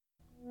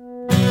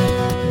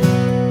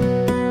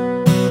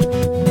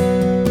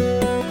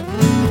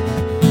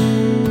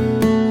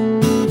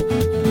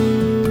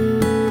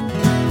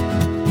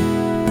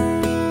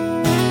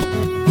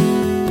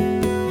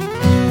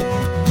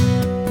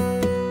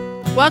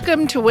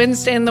Welcome to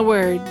Wednesday in the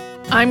Word.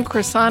 I'm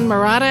Krisan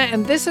Murata,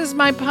 and this is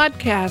my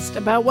podcast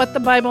about what the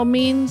Bible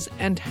means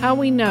and how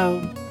we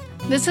know.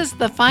 This is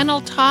the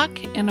final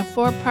talk in a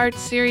 4-part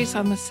series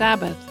on the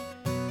Sabbath.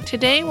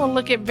 Today we'll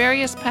look at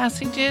various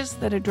passages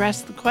that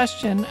address the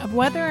question of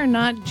whether or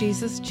not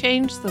Jesus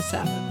changed the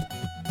Sabbath.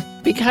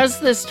 Because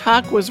this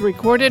talk was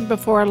recorded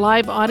before a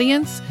live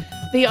audience,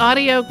 the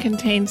audio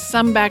contains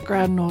some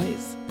background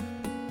noise.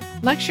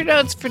 Lecture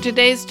notes for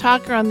today's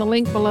talk are on the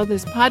link below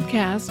this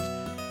podcast.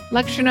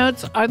 Lecture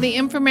notes are the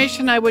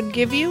information I would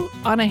give you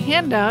on a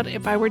handout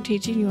if I were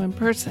teaching you in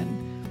person.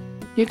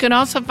 You can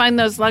also find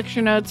those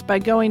lecture notes by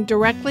going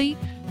directly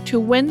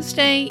to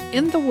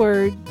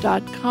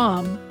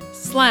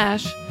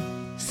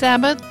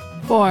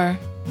wednesdayintheword.com/Sabbath4.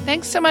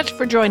 Thanks so much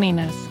for joining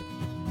us.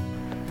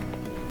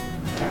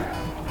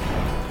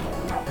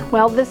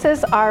 Well, this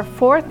is our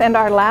fourth and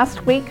our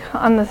last week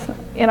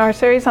in our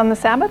series on the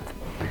Sabbath.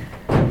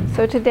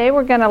 So today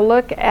we're going to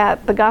look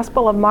at the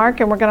Gospel of Mark,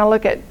 and we're going to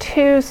look at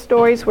 2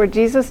 stories where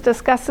Jesus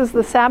discusses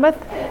the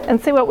Sabbath and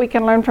see what we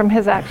can learn from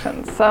his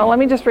actions. So let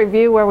me just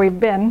review where we've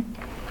been.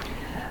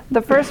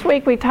 The first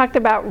week we talked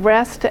about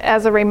rest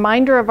as a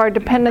reminder of our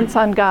dependence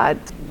on God.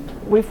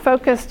 We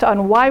focused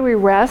on why we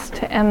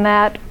rest, and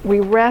that we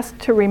rest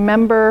to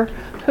remember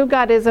who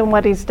God is and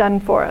what he's done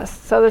for us.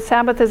 So the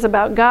Sabbath is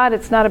about God.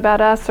 It's not about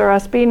us or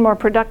us being more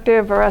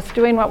productive or us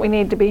doing what we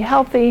need to be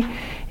healthy.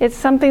 It's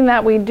something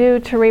that we do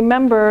to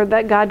remember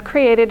that God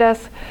created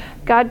us,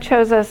 God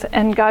chose us,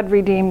 and God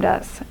redeemed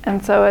us.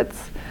 And so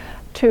it's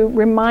to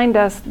remind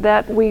us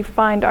that we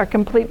find our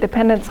complete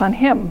dependence on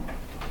him.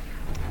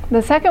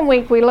 The second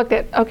week we looked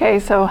at,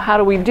 so how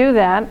do we do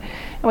that?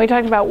 And we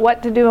talked about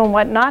what to do and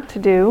what not to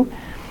do.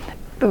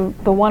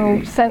 The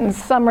one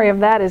sentence summary of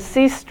that is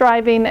cease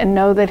striving and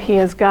know that he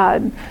is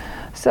God.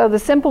 So the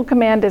simple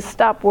command is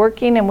stop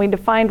working, and we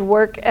defined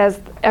work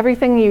as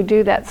everything you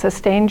do that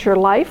sustains your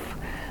life.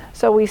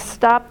 So we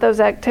stop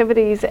those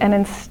activities, and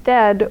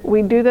instead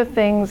we do the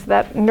things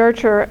that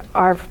nurture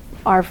our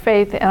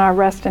faith and our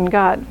rest in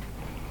God.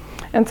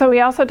 And so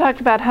we also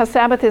talked about how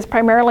Sabbath is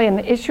primarily an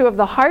issue of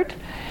the heart,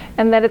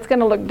 and that it's going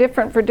to look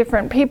different for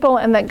different people,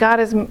 and that God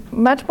is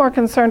much more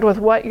concerned with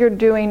what you're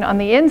doing on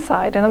the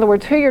inside. In other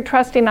words, who you're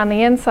trusting on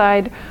the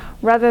inside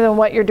rather than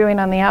what you're doing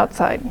on the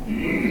outside.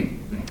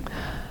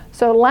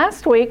 So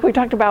last week we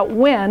talked about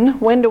when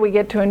do we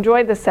get to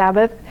enjoy the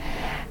Sabbath.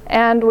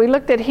 And we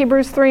looked at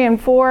Hebrews 3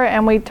 and 4,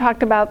 and we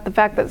talked about the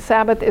fact that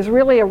Sabbath is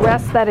really a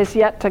rest that is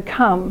yet to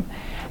come.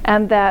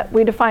 And that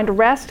we defined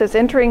rest as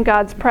entering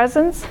God's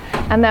presence,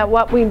 and that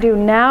what we do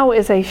now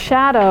is a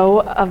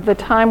shadow of the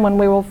time when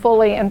we will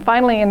fully and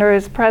finally enter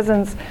his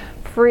presence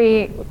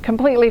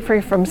completely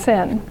free from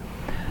sin.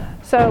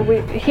 So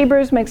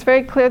Hebrews makes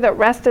very clear that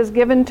rest is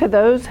given to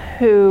those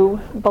who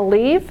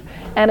believe,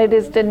 and it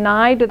is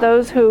denied to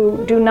those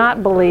who do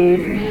not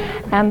believe,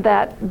 and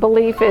that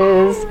belief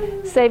is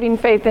saving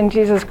faith in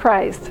Jesus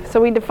Christ.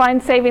 So we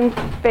define saving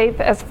faith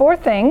as 4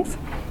 things: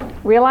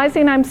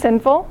 realizing I'm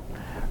sinful,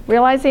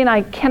 realizing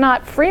I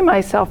cannot free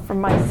myself from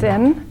my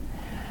sin.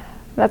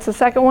 That's the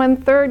second one.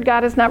 Third,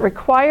 God is not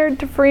required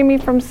to free me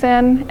from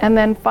sin. And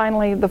then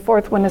finally, the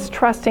 4th one is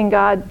trusting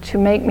God to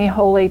make me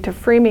holy, to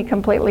free me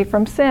completely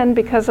from sin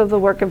because of the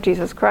work of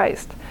Jesus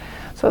Christ.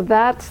 So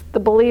that's the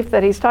belief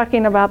that he's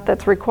talking about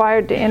that's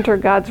required to enter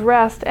God's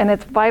rest. And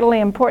it's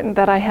vitally important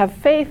that I have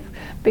faith,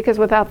 because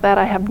without that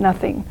I have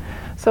nothing.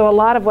 So a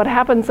lot of what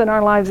happens in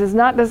our lives is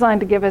not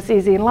designed to give us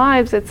easy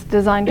lives. It's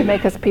designed to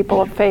make us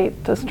people of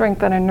faith, to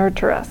strengthen and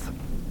nurture us.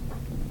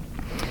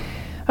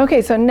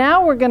 Okay, so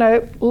now we're going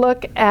to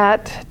look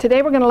at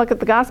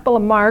the Gospel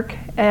of Mark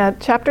at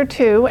chapter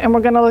 2, and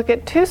we're going to look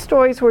at 2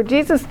 stories where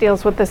Jesus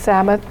deals with the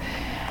Sabbath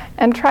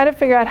and try to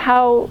figure out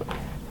how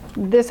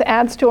this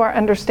adds to our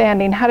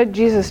understanding. How did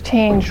Jesus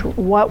change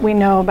what we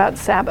know about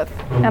Sabbath?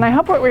 And I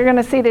hope what we're going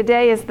to see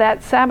today is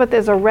that Sabbath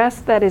is a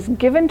rest that is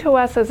given to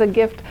us as a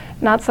gift,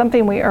 not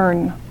something we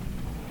earn.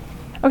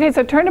 Okay,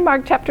 so turn to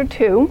Mark chapter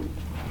 2.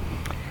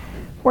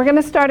 We're going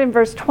to start in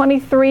verse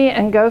 23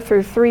 and go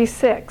through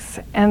 3:6.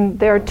 And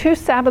there are 2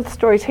 Sabbath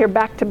stories here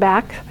back to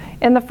back.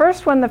 In the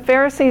first one, the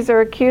Pharisees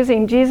are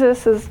accusing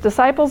Jesus'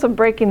 disciples of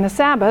breaking the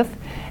Sabbath.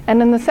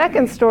 And in the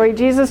second story,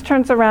 Jesus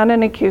turns around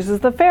and accuses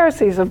the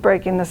Pharisees of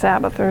breaking the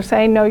Sabbath, or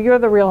saying, no, you're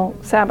the real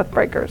Sabbath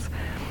breakers.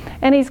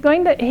 And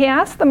he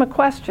asks them a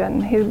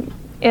question.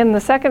 In the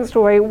second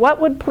story,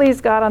 what would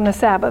please God on the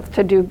Sabbath,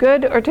 to do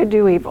good or to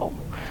do evil?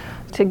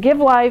 To give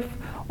life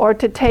or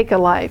to take a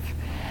life?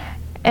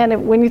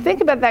 And when you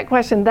think about that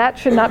question, that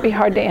should not be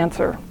hard to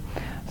answer.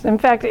 In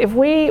fact, if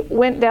we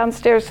went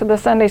downstairs to the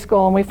Sunday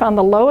school and we found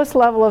the lowest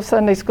level of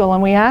Sunday school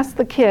and we asked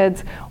the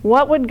kids,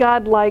 what would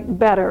God like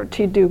better,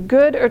 to do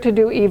good or to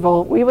do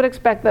evil? We would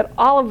expect that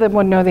all of them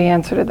would know the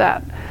answer to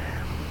that.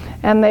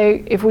 And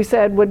if we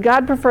said, would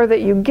God prefer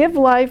that you give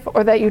life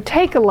or that you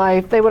take a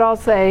life? They would all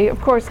say, of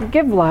course,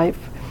 give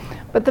life.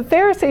 But the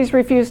Pharisees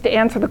refused to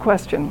answer the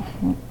question.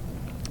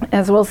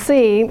 As we'll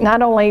see,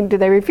 not only do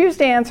they refuse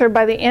to answer,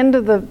 by the end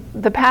of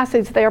the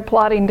passage, they are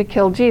plotting to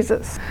kill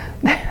Jesus.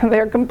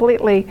 They're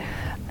completely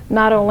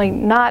not only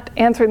not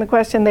answering the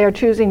question, they are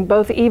choosing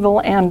both evil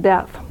and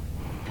death.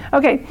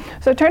 Okay,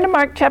 so turn to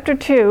Mark chapter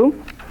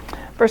 2,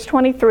 verse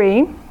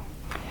 23.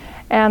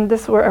 And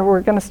this is where we're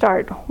going to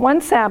start.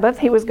 One Sabbath,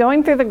 he was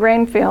going through the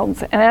grain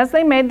fields, and as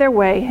they made their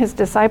way, his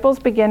disciples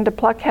began to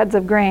pluck heads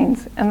of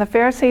grains. And the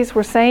Pharisees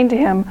were saying to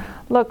him,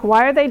 "Look,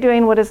 why are they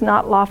doing what is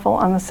not lawful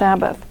on the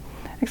Sabbath?"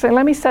 Actually,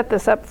 let me set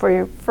this up for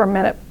you for a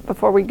minute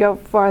before we go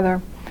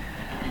farther.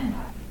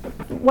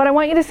 What I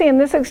want you to see in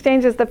this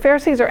exchange is the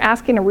Pharisees are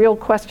asking a real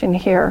question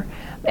here,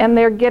 and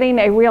they're getting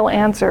a real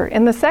answer.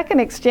 In the second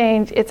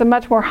exchange, it's a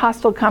much more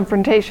hostile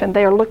confrontation.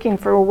 They are looking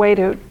for a way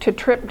to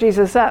trip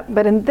Jesus up.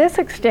 But in this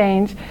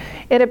exchange,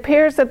 it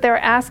appears that they're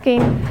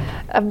asking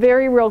a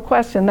very real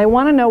question. They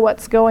want to know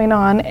what's going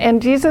on,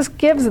 and Jesus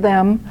gives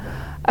them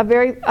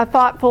a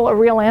thoughtful, a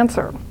real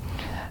answer.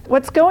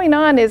 What's going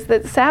on is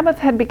that Sabbath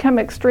had become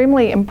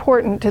extremely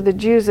important to the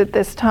Jews at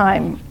this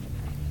time.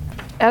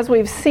 As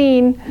we've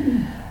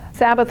seen,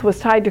 Sabbath was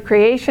tied to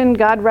creation.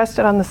 God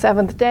rested on the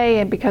seventh day,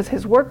 and because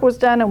his work was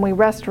done, and we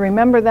rest to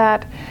remember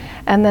that.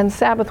 And then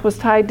Sabbath was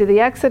tied to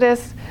the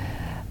Exodus,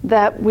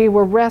 that we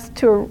were rest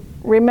to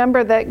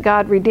remember that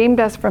God redeemed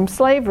us from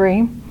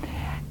slavery.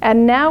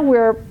 And now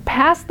we're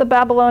past the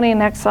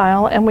Babylonian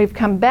exile, and we've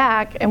come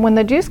back. And when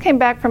the Jews came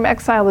back from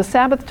exile, the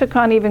Sabbath took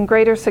on even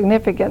greater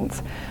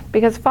significance,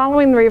 because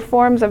following the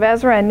reforms of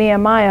Ezra and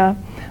Nehemiah,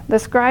 the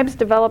scribes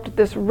developed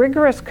this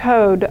rigorous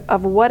code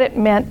of what it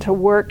meant to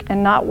work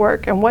and not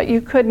work, and what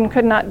you could and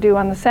could not do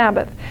on the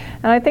Sabbath.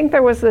 And I think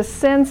there was this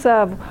sense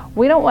of,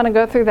 we don't want to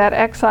go through that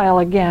exile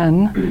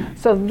again,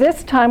 so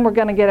this time we're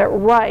going to get it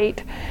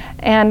right.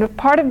 And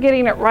part of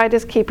getting it right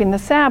is keeping the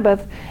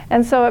Sabbath.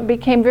 And so it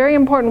became very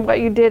important what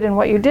you did and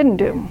what you didn't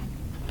do.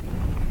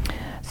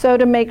 So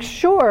to make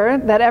sure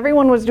that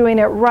everyone was doing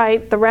it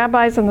right, the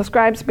rabbis and the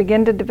scribes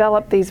began to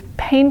develop these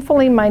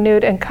painfully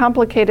minute and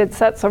complicated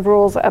sets of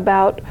rules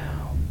about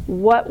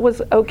what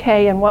was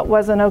okay and what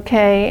wasn't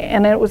okay,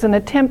 and it was an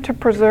attempt to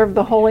preserve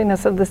the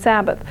holiness of the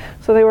Sabbath.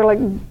 So they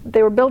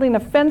were building a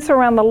fence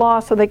around the law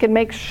so they could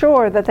make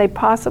sure that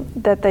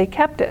they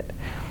kept it.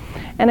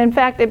 And in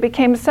fact, it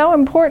became so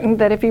important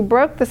that if you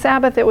broke the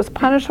Sabbath, it was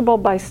punishable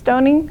by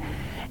stoning.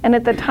 And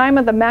at the time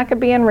of the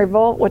Maccabean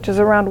revolt, which is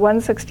around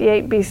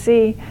 168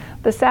 BC,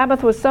 the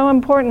Sabbath was so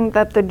important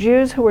that the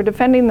Jews who were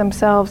defending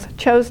themselves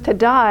chose to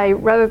die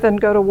rather than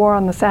go to war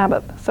on the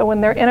Sabbath. So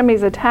when their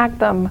enemies attacked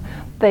them,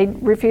 they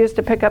refused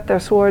to pick up their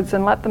swords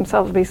and let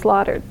themselves be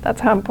slaughtered. That's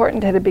how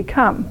important it had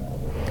become.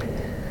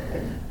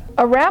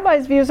 A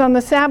rabbi's views on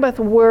the Sabbath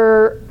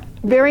were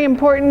very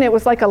important. It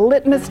was like a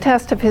litmus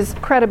test of his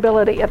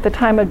credibility at the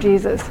time of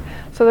Jesus.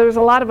 So there was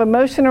a lot of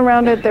emotion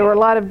around it. There were a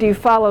lot of, do you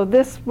follow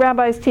this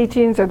rabbi's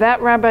teachings or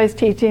that rabbi's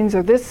teachings,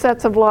 or this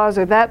sets of laws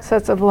or that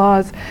sets of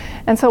laws?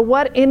 And so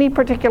what any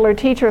particular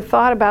teacher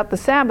thought about the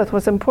Sabbath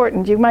was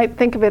important. You might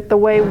think of it the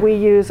way we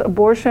use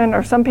abortion,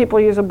 or some people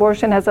use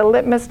abortion as a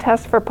litmus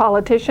test for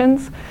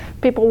politicians.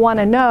 People want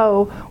to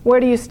know,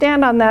 where do you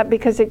stand on that?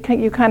 Because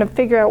you kind of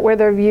figure out where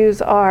their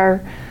views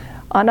are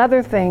on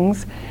other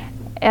things.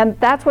 And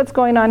that's what's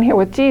going on here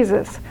with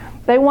Jesus.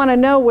 They want to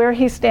know where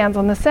he stands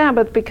on the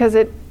Sabbath, because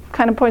it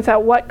kind of points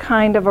out what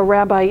kind of a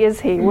rabbi is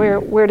he,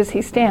 where does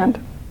he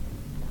stand.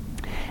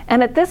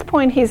 And at this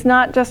point, he's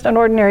not just an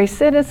ordinary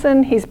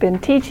citizen. He's been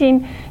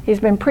teaching,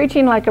 he's been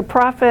preaching like a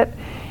prophet,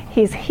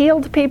 he's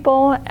healed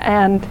people,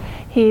 and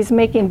he's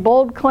making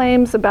bold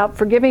claims about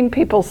forgiving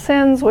people's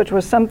sins, which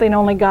was something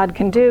only God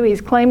can do. He's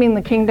claiming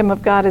the kingdom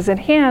of God is at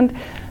hand.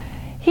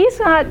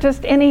 He's not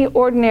just any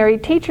ordinary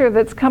teacher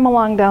that's come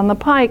along down the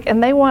pike,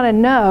 and they want to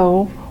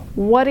know,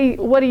 what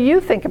do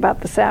you think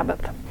about the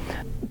Sabbath?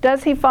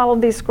 Does he follow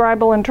these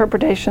scribal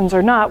interpretations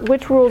or not?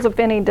 Which rules, if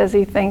any, does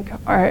he think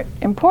are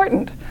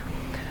important?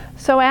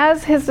 So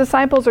as his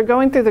disciples are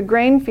going through the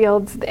grain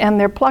fields and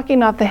they're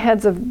plucking off the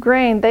heads of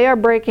grain, they are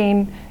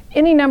breaking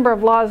any number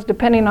of laws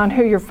depending on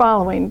who you're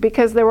following,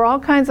 because there were all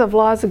kinds of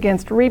laws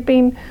against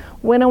reaping,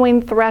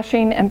 winnowing,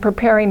 threshing, and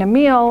preparing a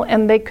meal,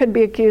 and they could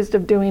be accused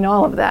of doing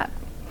all of that.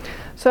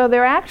 So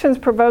their actions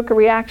provoke a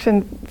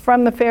reaction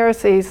from the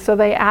Pharisees, so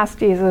they ask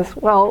Jesus,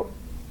 well,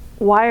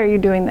 why are you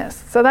doing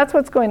this? So that's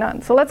what's going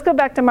on. So let's go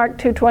back to Mark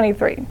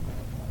 2:23.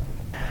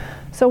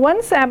 So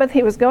one Sabbath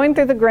he was going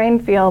through the grain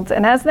fields,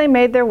 and as they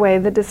made their way,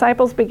 the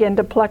disciples began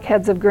to pluck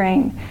heads of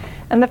grain.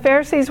 And the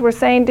Pharisees were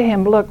saying to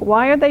him, look,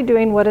 why are they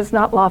doing what is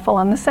not lawful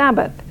on the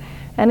Sabbath?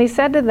 And he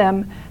said to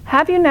them,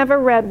 have you never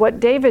read what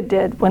David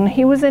did when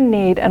he was in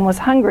need and was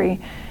hungry,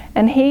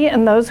 and he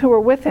and those who were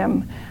with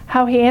him,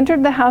 how he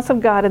entered the house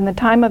of God in the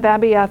time of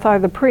Abiathar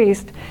the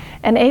priest,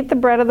 and ate the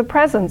bread of the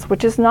presence,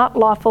 which is not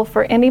lawful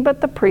for any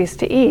but the priest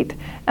to eat,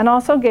 and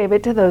also gave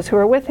it to those who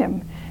were with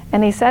him.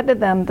 And he said to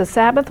them, the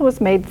Sabbath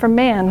was made for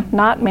man,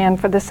 not man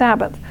for the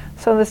Sabbath.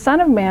 So the Son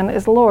of Man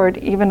is Lord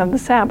even of the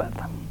Sabbath.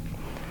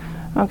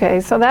 Okay,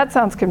 so that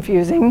sounds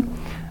confusing.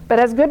 But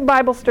as good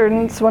Bible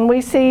students, when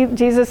we see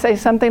Jesus say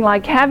something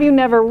like, have you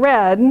never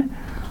read,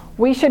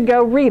 we should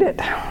go read it.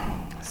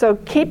 So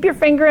keep your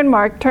finger in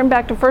Mark, turn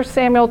back to 1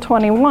 Samuel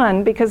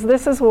 21, because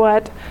this is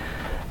what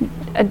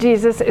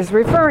Jesus is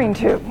referring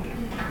to.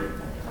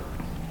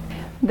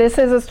 This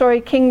is a story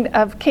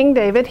of King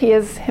David. He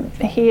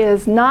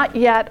is not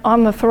yet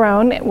on the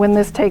throne when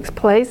this takes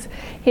place.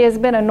 He has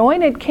been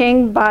anointed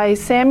king by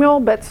Samuel,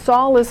 but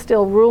Saul is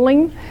still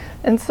ruling.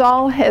 And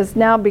Saul has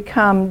now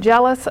become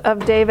jealous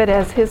of David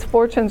as his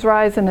fortunes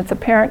rise, and it's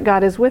apparent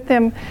God is with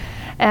him.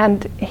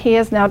 And he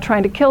is now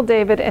trying to kill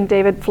David, and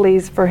David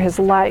flees for his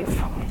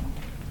life.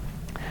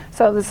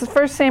 So this is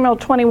 1 Samuel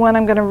 21.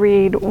 I'm going to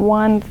read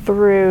 1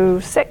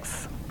 through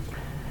 6.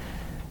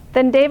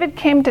 Then David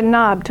came to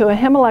Nob to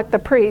Ahimelech the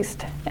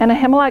priest, and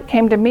Ahimelech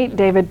came to meet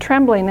David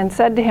trembling and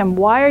said to him,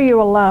 "Why are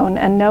you alone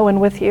and no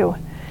one with you?"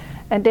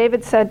 And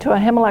David said to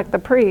Ahimelech the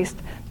priest,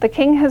 "The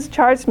king has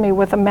charged me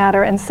with a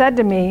matter and said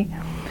to me,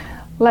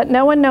 'Let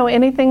no one know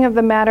anything of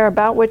the matter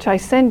about which I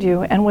send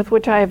you and with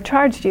which I have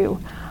charged you.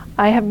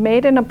 I have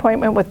made an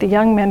appointment with the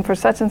young men for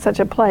such and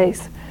such a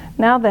place.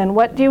 Now then,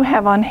 what do you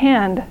have on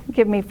hand?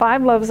 Give me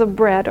 5 loaves of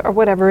bread or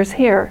whatever is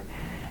here.'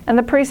 And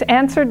the priest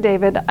answered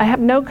David, 'I have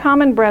no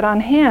common bread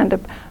on hand,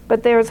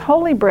 but there is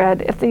holy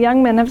bread if the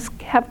young men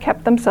have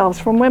kept themselves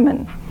from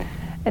women.'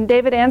 And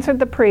David answered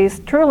the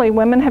priest, 'Truly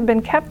women have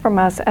been kept from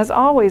us, as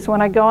always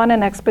when I go on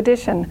an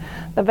expedition.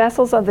 The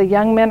vessels of the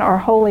young men are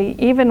holy,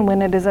 even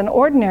when it is an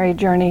ordinary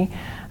journey.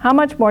 How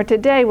much more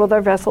today will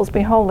their vessels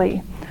be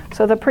holy?'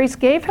 So the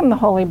priest gave him the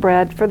holy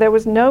bread, for there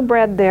was no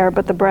bread there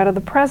but the bread of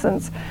the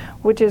presence,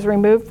 which is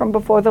removed from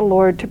before the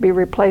Lord to be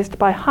replaced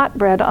by hot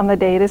bread on the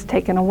day it is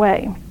taken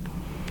away."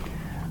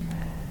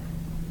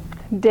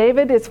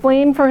 David is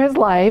fleeing for his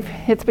life.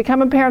 It's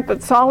become apparent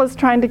that Saul is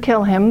trying to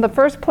kill him. The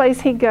first place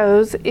he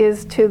goes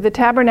is to the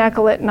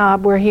tabernacle at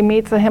Nob, where he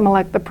meets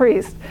Ahimelech the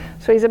priest.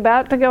 So he's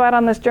about to go out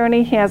on this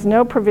journey. He has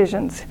no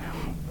provisions.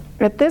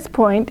 At this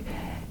point,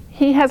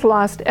 he has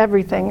lost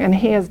everything, and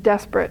he is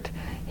desperate.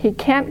 He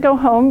can't go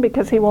home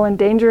because he will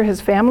endanger his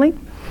family.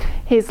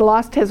 He's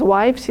lost his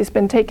wife. She's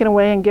been taken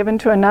away and given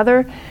to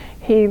another.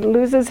 He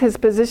loses his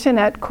position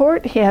at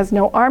court. He has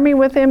no army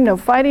with him, no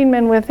fighting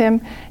men with him.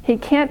 He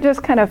can't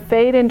just kind of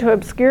fade into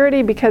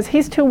obscurity because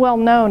he's too well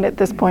known at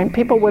this point.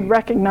 People would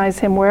recognize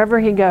him wherever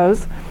he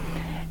goes.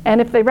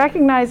 And if they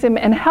recognize him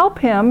and help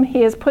him,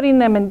 he is putting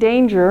them in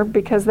danger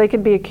because they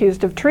could be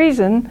accused of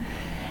treason.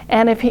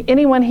 And if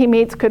anyone he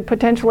meets could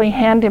potentially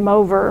hand him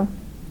over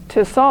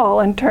to Saul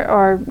and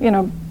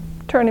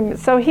turn him.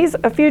 So he's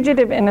a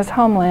fugitive in his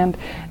homeland.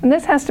 And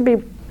this has to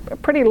be a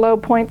pretty low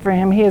point for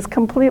him. He is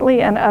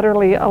completely and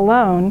utterly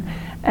alone,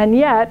 and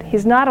yet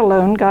he's not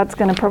alone. God's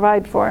going to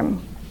provide for him.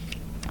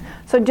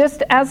 So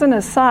just as an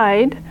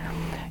aside,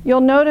 you'll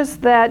notice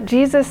that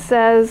Jesus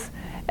says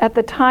at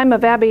the time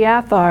of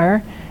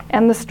Abiathar,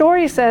 and the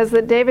story says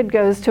that David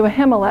goes to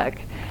Ahimelech.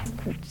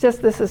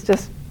 This is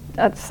just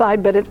a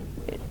side, but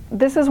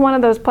this is one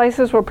of those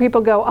places where people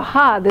go,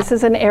 aha, this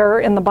is an error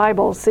in the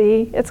Bible.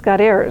 See, it's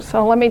got errors.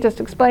 So let me just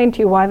explain to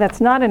you why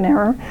that's not an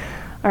error,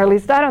 or at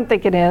least I don't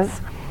think it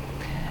is.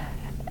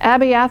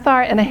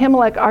 Abiathar and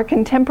Ahimelech are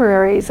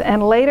contemporaries,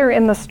 and later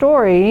in the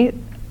story,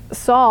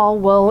 Saul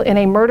will, in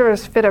a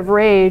murderous fit of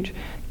rage,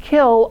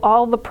 kill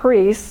all the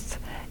priests,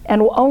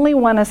 and only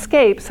one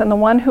escapes, and the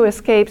one who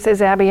escapes is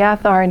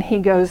Abiathar, and he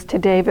goes to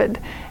David,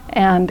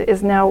 and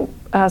is now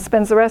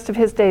spends the rest of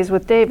his days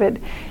with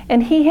David.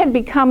 And he had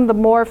become the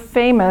more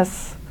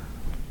famous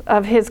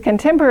of his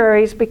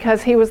contemporaries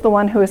because he was the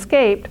one who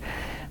escaped.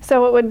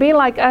 So it would be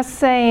like us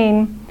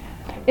saying,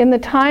 in the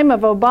time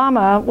of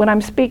Obama, when I'm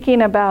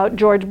speaking about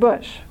George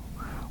Bush,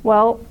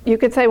 well, you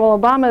could say, well,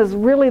 Obama is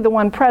really the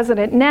one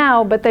president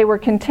now, but they were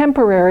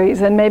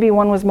contemporaries, and maybe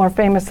one was more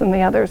famous than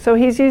the other. So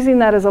he's using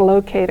that as a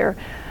locator.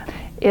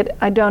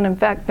 I don't, in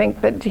fact,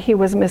 think that he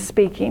was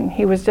misspeaking.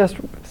 He was just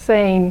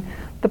saying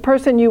the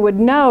person you would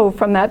know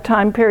from that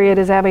time period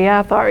is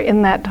Abiathar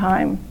in that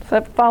time. Does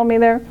that follow me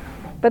there?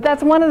 But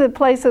that's one of the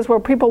places where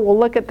people will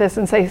look at this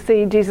and say,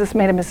 see, Jesus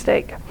made a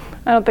mistake.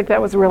 I don't think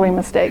that was really a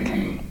mistake.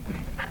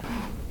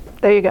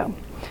 There you go.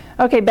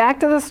 Okay,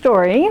 back to the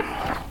story.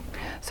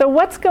 So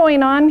what's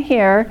going on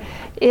here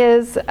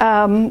is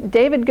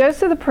David goes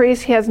to the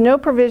priest. He has no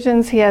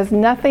provisions. He has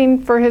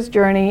nothing for his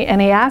journey, and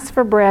he asks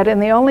for bread,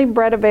 and the only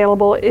bread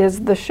available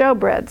is the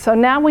showbread. So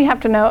now we have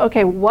to know,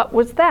 okay, what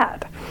was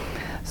that?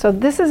 So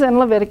this is in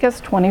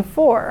Leviticus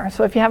 24.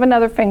 So if you have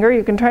another finger,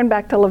 you can turn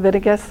back to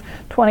Leviticus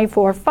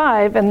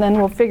 24:5, and then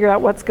we'll figure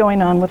out what's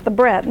going on with the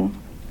bread.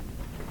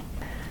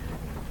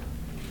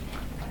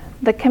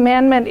 The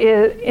commandment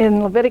is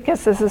in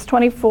Leviticus, this is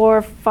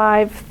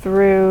 24:5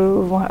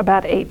 through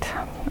about 8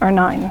 or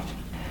 9.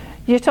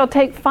 You shall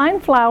take fine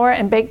flour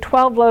and bake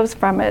 12 loaves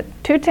from it.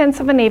 2/10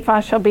 of an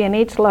ephah shall be in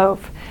each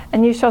loaf,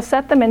 and you shall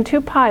set them in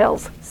 2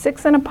 piles,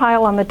 6 in a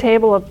pile on the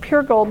table of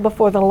pure gold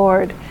before the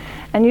Lord.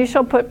 And you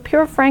shall put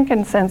pure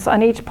frankincense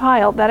on each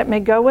pile, that it may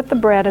go with the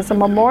bread as a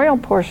memorial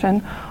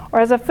portion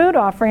or as a food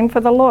offering for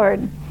the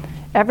Lord.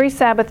 Every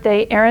Sabbath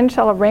day Aaron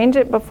shall arrange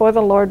it before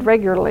the Lord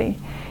regularly.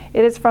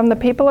 It is from the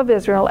people of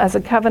Israel as a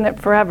covenant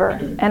forever,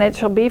 and it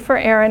shall be for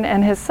Aaron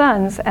and his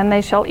sons, and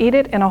they shall eat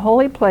it in a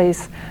holy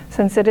place,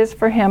 since it is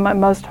for him a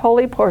most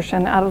holy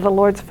portion out of the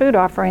Lord's food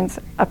offerings,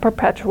 a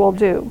perpetual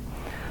due.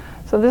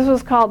 So this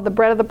was called the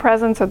bread of the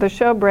presence, or the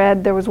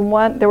showbread. There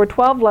were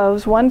 12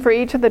 loaves, one for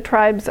each of the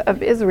tribes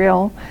of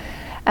Israel,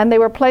 and they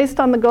were placed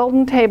on the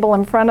golden table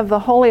in front of the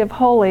Holy of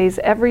Holies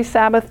every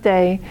Sabbath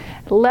day,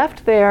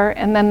 left there,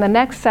 and then the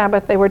next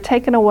Sabbath they were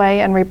taken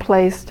away and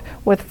replaced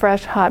with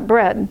fresh hot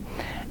bread.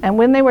 And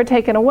when they were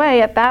taken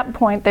away, at that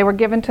point they were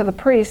given to the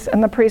priests,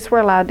 and the priests were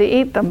allowed to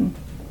eat them.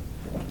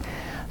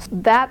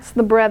 That's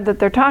the bread that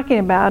they're talking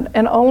about,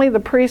 and only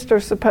the priests are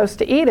supposed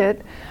to eat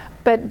it.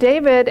 But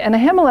David and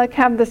Ahimelech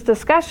have this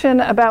discussion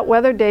about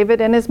whether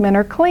David and his men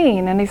are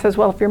clean. And he says,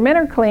 well, if your men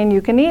are clean,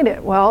 you can eat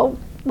it. Well,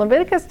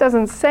 Leviticus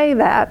doesn't say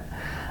that.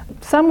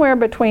 Somewhere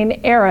between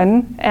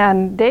Aaron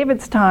and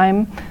David's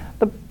time,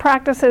 the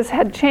practices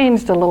had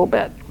changed a little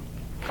bit.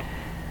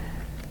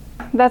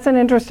 That's an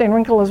interesting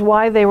wrinkle, is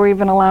why they were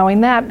even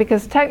allowing that,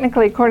 because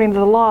technically, according to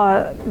the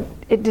law,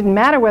 it didn't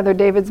matter whether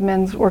David's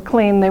men were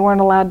clean, they weren't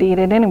allowed to eat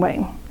it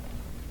anyway.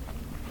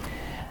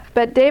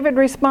 But David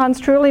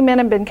responds, truly men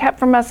have been kept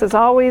from us as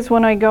always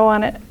when I go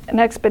on an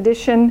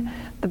expedition.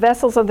 The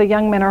vessels of the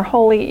young men are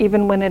holy,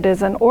 even when it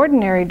is an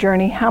ordinary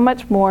journey. How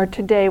much more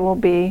today will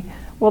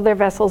their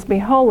vessels be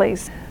holy?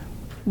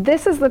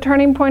 This is the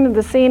turning point of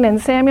the scene in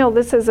Samuel.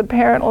 This is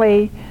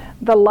apparently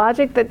the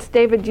logic that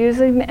David's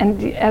using,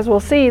 and as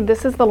we'll see,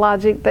 this is the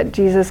logic that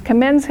Jesus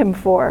commends him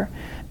for,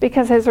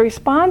 because his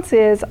response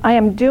is, I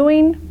am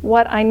doing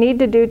what I need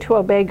to do to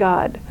obey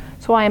God.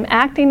 So I am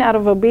acting out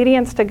of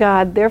obedience to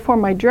God, therefore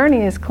my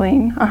journey is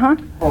clean. Oh,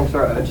 I'm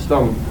sorry, I just,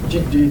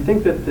 do you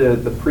think that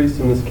the priest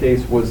in this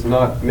case was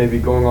not maybe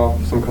going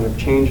off some kind of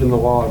change in the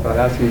law about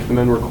asking if the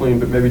men were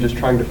clean, but maybe just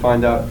trying to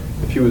find out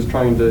if he was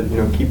trying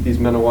to, keep these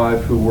men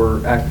alive who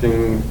were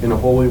acting in a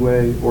holy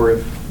way, or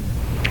if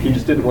he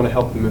just didn't want to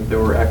help them if they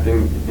were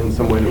acting in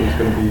some way that was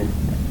going to be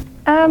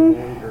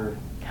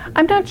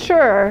I'm not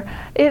sure.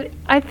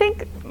 I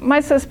think my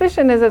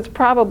suspicion is it's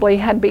probably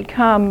had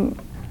become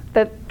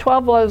that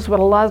 12 loaves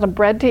was a lot of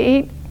bread to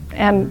eat,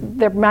 and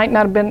there might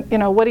not have been,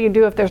 what do you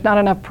do if there's not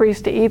enough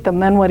priests to eat them?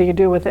 Then what do you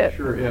do with it?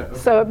 Sure, yeah. Okay.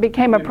 So it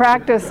became a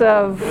practice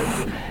of,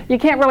 you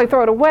can't really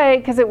throw it away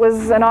because it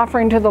was an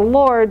offering to the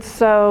Lord,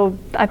 so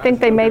I think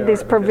they made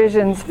these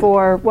provisions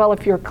for, well,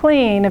 if you're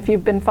clean, if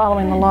you've been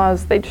following the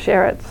laws, they'd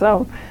share it.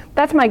 So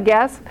that's my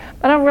guess.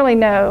 I don't really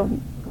know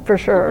for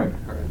sure.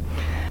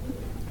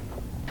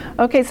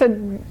 Okay,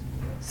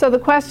 so the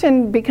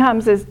question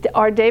becomes,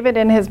 are David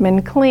and his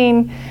men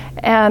clean?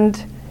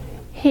 And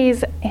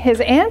his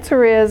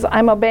answer is,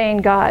 I'm obeying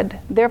God.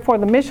 Therefore,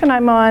 the mission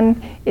I'm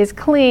on is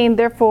clean.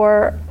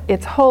 Therefore,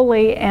 it's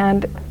holy.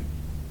 And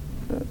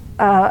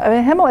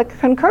Ahimelech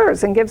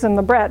concurs and gives him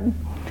the bread.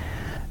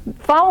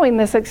 Following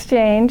this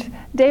exchange,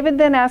 David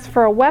then asks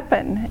for a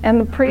weapon. And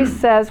the priest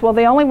says, well,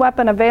 the only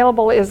weapon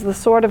available is the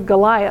sword of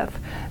Goliath.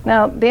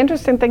 Now, the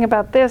interesting thing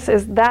about this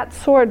is that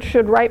sword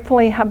should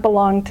rightfully have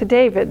belonged to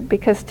David,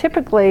 because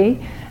typically,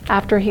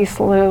 after he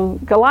slew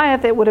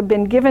Goliath, it would have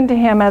been given to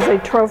him as a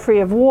trophy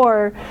of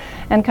war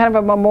and kind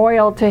of a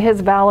memorial to his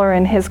valor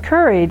and his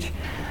courage.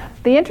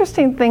 The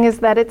interesting thing is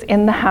that it's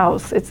in the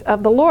house. It's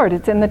of the Lord.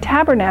 It's in the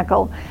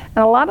tabernacle.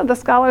 And a lot of the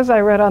scholars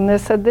I read on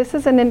this said this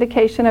is an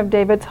indication of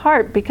David's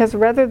heart, because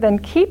rather than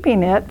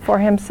keeping it for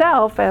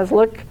himself as,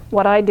 look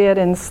what I did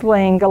in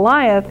slaying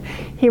Goliath,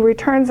 he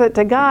returns it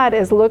to God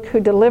as, look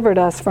who delivered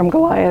us from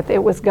Goliath.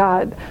 It was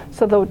God.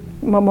 So the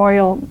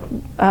memorial,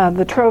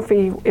 the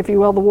trophy, if you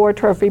will, the war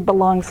trophy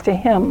belongs to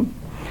him.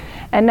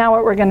 And now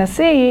what we're going to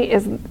see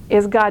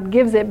is God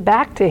gives it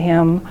back to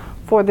him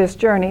for this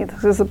journey.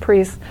 This is the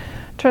priest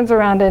turns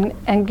around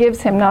and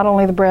gives him not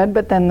only the bread,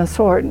 but then the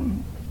sword.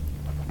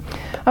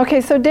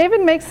 Okay, so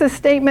David makes this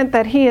statement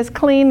that he is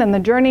clean and the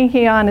journey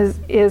he on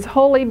is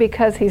holy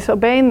because he's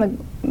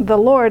obeying the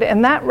Lord,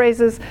 and that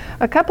raises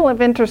a couple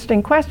of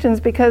interesting questions,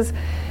 because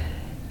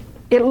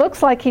it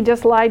looks like he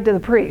just lied to the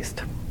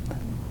priest.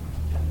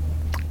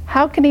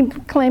 How can he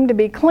claim to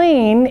be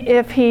clean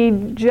if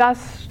he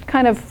just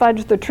kind of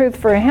fudged the truth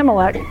for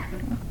Ahimelech?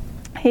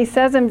 He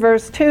says in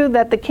verse 2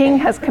 that the king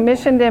has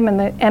commissioned him,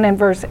 and in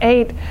verse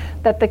 8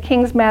 that the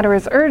king's matter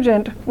is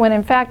urgent, when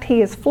in fact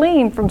he is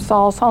fleeing from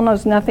Saul. Saul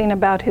knows nothing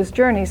about his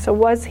journey. So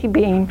was he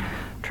being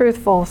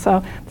truthful?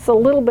 So it's a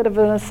little bit of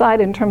an aside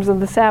in terms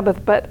of the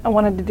Sabbath, but I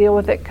wanted to deal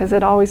with it because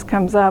it always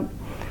comes up.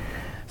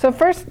 So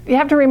first, you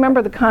have to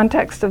remember the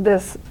context of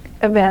this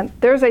event.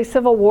 There's a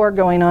civil war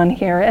going on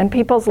here, and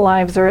people's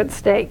lives are at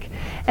stake.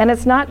 And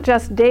it's not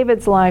just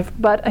David's life,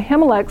 but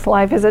Ahimelech's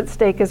life is at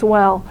stake as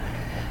well.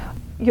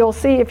 You'll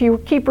see if you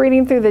keep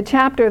reading through the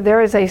chapter,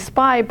 there is a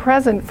spy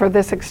present for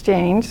this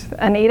exchange,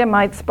 an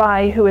Edomite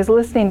spy who is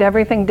listening to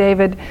everything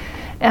David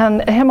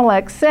and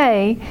Ahimelech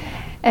say.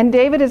 And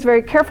David is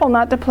very careful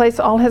not to place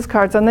all his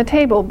cards on the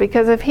table,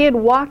 because if he had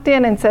walked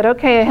in and said,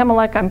 okay,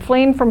 Ahimelech, I'm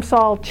fleeing from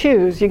Saul,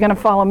 choose. You're going to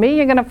follow me,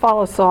 you're going to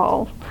follow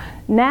Saul.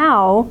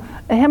 Now,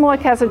 Ahimelech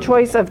has a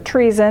choice of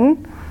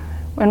treason,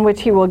 in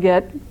which he will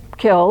get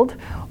killed,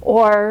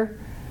 or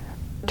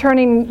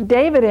turning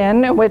David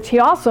in which he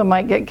also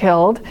might get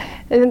killed.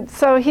 And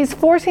so he's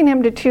forcing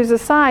him to choose a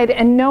side,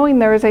 and knowing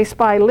there is a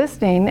spy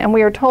listening, and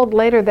we are told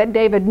later that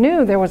David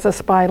knew there was a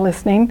spy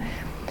listening.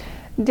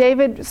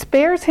 David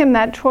spares him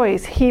that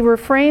choice. He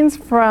refrains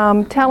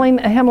from telling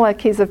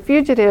Ahimelech he's a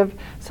fugitive,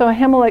 so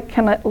Ahimelech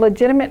can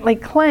legitimately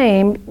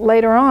claim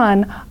later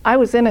on, I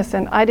was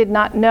innocent. I did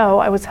not know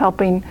I was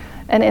helping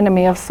an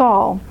enemy of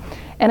Saul.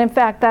 And in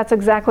fact, that's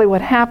exactly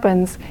what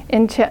happens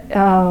in,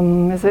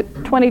 is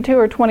it 22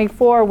 or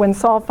 24, when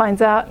Saul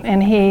finds out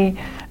and he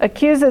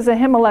accuses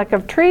Ahimelech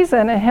of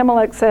treason.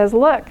 Ahimelech says,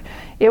 look,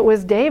 it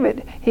was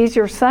David. He's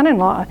your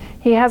son-in-law.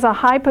 He has a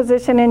high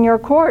position in your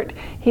court.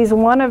 He's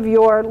one of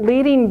your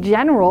leading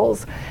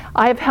generals.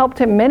 I have helped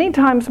him many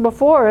times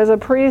before as a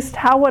priest.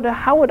 How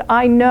would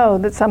I know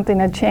that something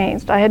had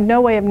changed? I had no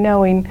way of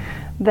knowing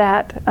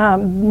that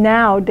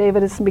now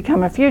David has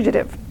become a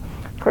fugitive.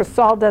 Of course,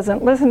 Saul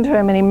doesn't listen to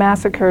him, and he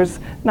massacres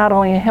not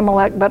only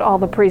Ahimelech, but all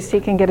the priests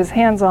he can get his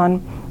hands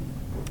on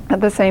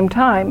at the same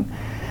time.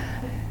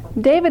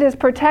 David is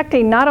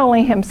protecting not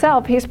only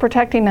himself, he's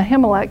protecting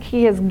Ahimelech.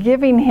 He is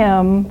giving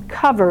him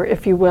cover,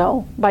 if you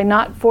will, by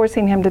not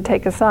forcing him to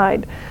take a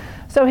side.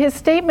 So his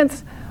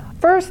statements,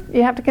 first,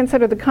 you have to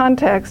consider the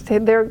context.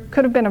 There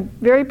could have been a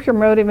very pure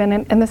motive in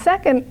it. And the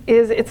second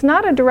is, it's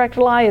not a direct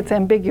lie, it's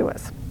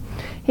ambiguous.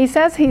 He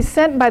says he's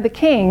sent by the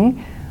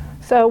king,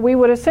 so we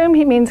would assume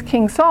he means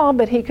King Saul,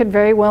 but he could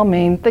very well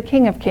mean the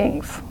King of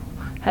Kings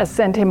has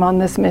sent him on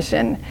this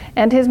mission.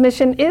 And his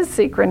mission is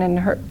secret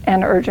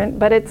and urgent,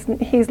 but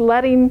he's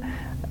letting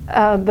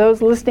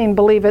those listening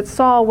believe it's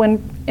Saul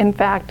when, in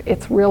fact,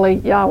 it's really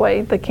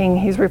Yahweh, the king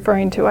he's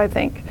referring to, I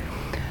think.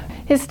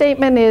 His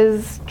statement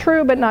is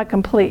true but not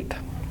complete.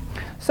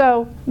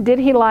 So, did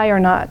he lie or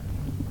not?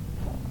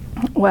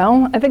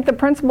 Well, I think the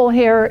principle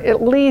here,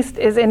 at least,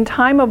 is in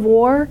time of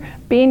war,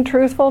 being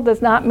truthful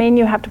does not mean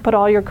you have to put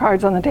all your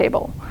cards on the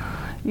table.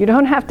 You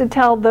don't have to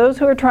tell those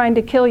who are trying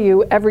to kill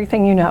you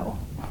everything you know.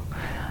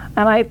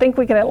 And I think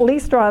we can at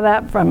least draw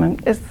that from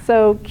him.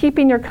 So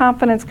keeping your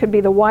confidence could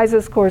be the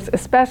wisest course,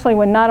 especially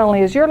when not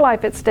only is your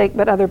life at stake,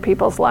 but other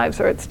people's lives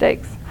are at stake.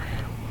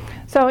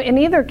 So in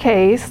either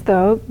case,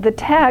 though, the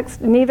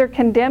text neither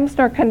condemns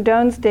nor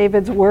condones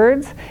David's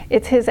words.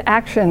 It's his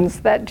actions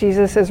that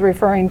Jesus is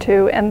referring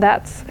to, and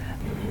that's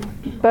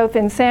both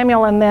in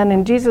Samuel and then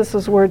in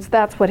Jesus' words,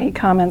 that's what he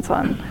comments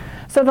on.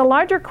 So the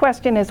larger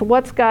question is,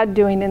 what's God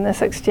doing in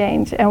this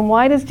exchange, and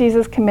why does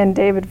Jesus commend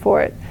David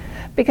for it?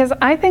 Because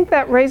I think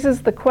that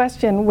raises the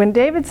question, when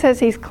David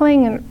says he's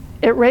king,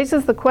 it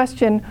raises the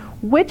question,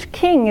 which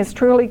king is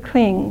truly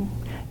king?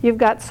 You've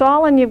got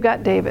Saul and you've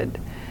got David.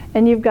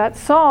 And you've got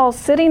Saul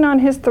sitting on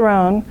his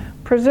throne,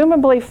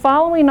 presumably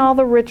following all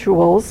the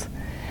rituals,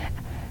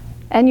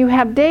 and you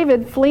have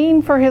David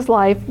fleeing for his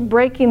life,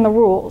 breaking the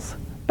rules.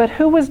 But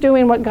who was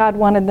doing what God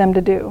wanted them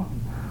to do?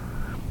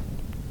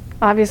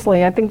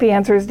 Obviously, I think the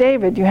answer is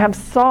David. You have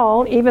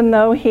Saul, even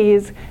though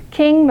he's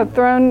king, the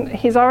throne,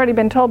 he's already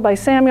been told by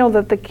Samuel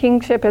that the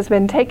kingship has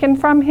been taken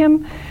from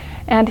him,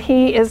 and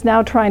he is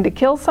now trying to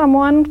kill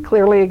someone,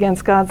 clearly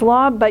against God's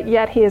law, but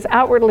yet he is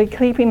outwardly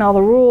keeping all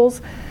the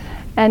rules.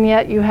 And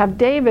yet you have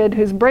David,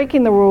 who's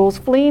breaking the rules,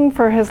 fleeing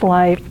for his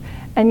life,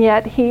 and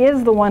yet he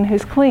is the one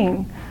who's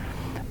clean.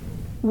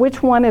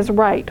 Which one is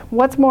right?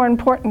 What's more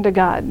important to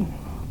God?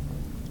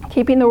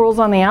 Keeping the rules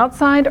on the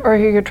outside, or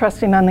who you're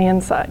trusting on the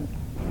inside?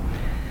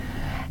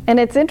 And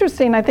it's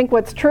interesting, I think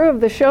what's true of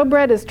the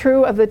showbread is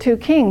true of the two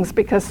kings,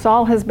 because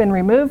Saul has been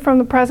removed from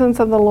the presence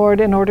of the Lord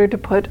in order to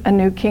put a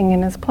new king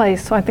in his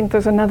place. So I think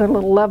there's another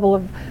little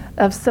level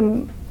of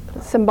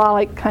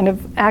symbolic kind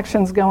of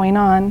actions going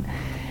on.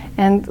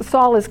 And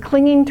Saul is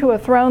clinging to a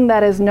throne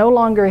that is no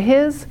longer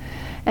his,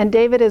 and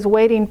David is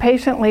waiting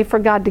patiently for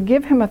God to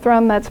give him a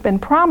throne that's been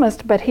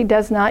promised, but he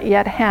does not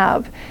yet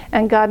have.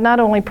 And God not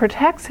only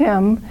protects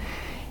him,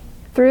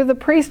 through the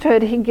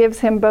priesthood, he gives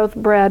him both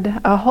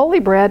bread, a holy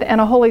bread,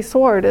 and a holy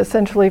sword,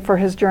 essentially, for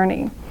his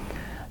journey.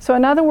 So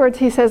in other words,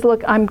 he says,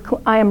 look,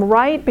 I am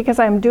right because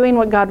I am doing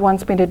what God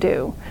wants me to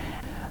do.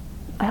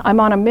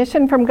 I'm on a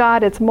mission from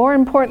God. It's more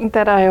important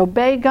that I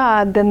obey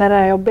God than that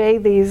I obey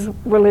these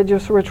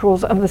religious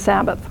rituals of the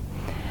Sabbath.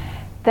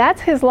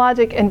 That's his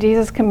logic, and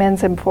Jesus commends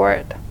him for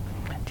it.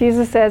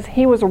 Jesus says,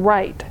 he was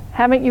right.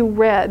 Haven't you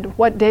read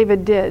what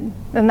David did?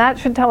 And that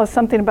should tell us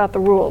something about the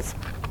rules.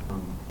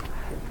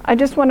 I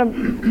just want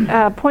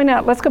to point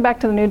out, let's go back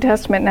to the New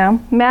Testament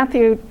now.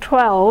 Matthew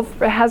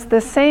 12 has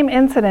the same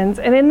incident,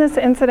 and in this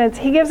incident,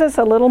 he gives us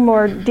a little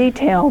more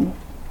detail.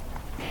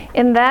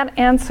 In that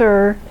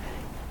answer,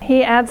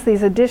 he adds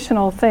these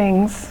additional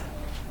things.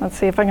 Let's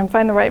see if I can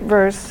find the right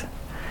verse.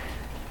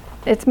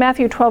 It's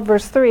Matthew 12,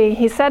 verse 3.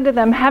 He said to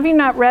them, have you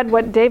not read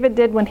what David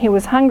did when he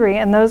was hungry,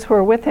 and those who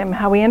were with him,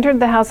 how he entered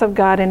the house of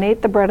God and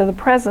ate the bread of the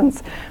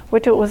presence,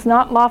 which it was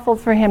not lawful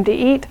for him to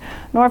eat,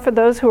 nor for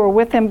those who were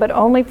with him, but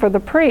only for the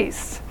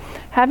priests?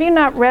 Have you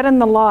not read in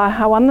the law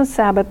how on the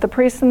Sabbath the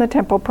priests in the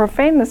temple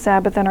profane the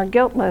Sabbath and are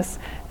guiltless?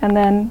 And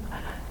then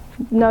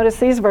notice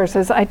these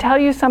verses. I tell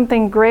you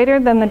something greater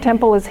than the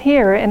temple is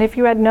here, and if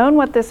you had known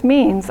what this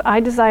means,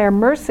 I desire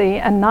mercy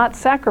and not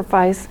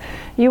sacrifice,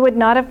 you would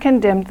not have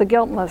condemned the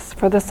guiltless,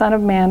 for the Son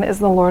of Man is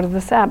the Lord of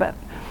the Sabbath.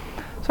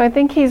 So I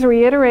think he's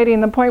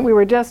reiterating the point we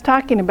were just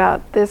talking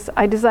about. This,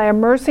 I desire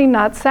mercy,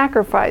 not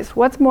sacrifice.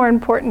 What's more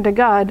important to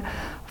God,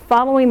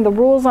 following the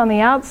rules on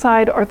the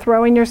outside or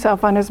throwing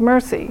yourself on his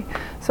mercy?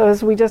 So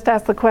as we just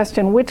asked the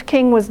question, which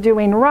king was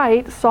doing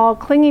right? Saul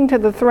clinging to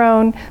the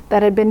throne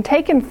that had been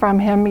taken from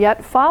him,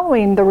 yet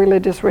following the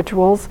religious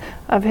rituals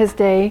of his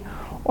day,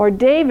 or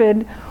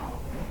David,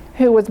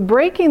 who was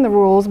breaking the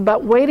rules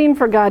but waiting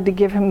for God to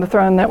give him the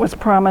throne that was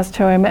promised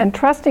to him and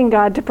trusting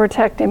God to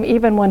protect him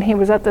even when he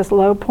was at this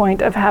low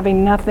point of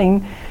having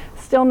nothing,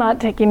 still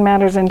not taking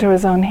matters into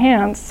his own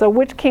hands. So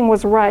which king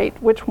was right?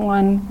 Which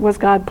one was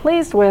God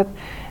pleased with?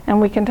 And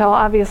we can tell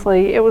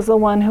obviously it was the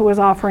one who was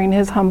offering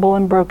his humble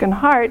and broken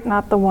heart,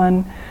 not the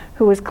one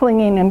who was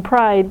clinging in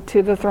pride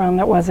to the throne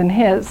that wasn't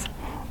his.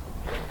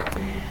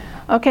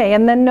 Okay,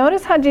 and then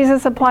notice how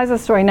Jesus applies the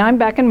story. Now I'm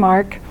back in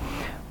Mark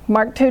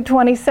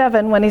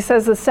 2:27, when he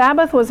says, the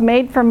Sabbath was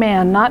made for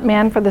man, not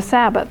man for the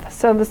Sabbath.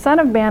 So the Son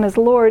of Man is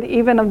Lord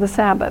even of the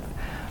Sabbath.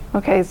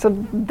 Okay, so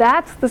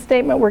that's the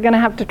statement we're going to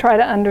have to try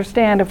to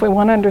understand if we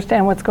want to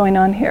understand what's going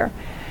on here.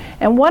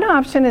 And one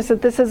option is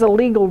that this is a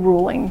legal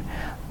ruling.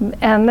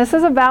 And this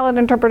is a valid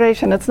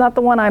interpretation. It's not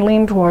the one I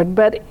lean toward,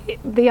 but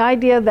the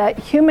idea that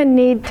human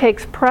need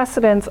takes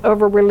precedence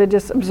over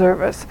religious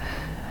observance.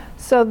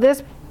 So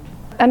this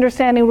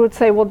understanding would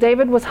say, well,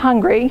 David was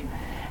hungry,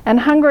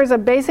 and hunger is a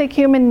basic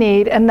human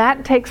need, and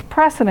that takes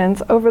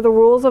precedence over the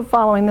rules of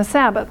following the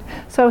Sabbath.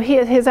 So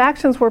his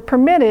actions were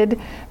permitted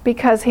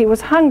because he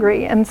was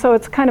hungry, and so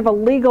it's kind of a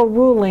legal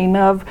ruling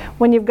of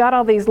when you've got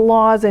all these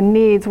laws and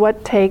needs,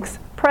 what takes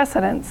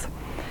precedence.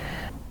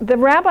 The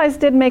rabbis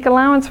did make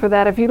allowance for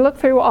that. If you look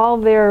through all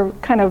their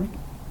kind of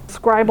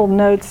scribal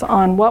notes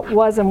on what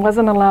was and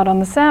wasn't allowed on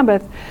the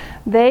Sabbath,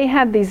 they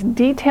had these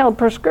detailed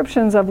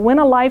prescriptions of when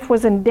a life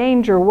was in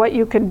danger, what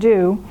you could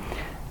do.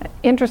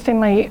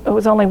 Interestingly, it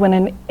was only when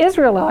an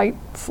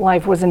Israelite's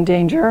life was in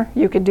danger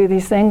you could do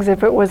these things.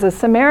 If it was a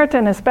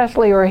Samaritan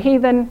especially, or a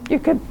heathen,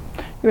 you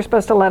were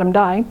supposed to let him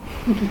die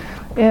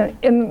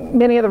in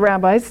many of the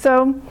rabbis.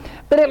 So,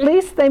 but at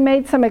least they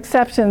made some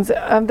exceptions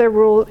of their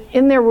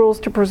rules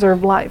to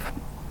preserve life.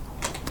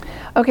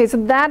 Okay, so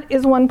that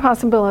is one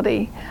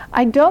possibility.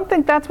 I don't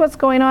think that's what's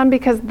going on,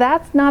 because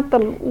that's not the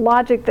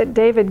logic that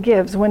David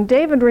gives. When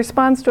David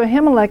responds to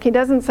Ahimelech, he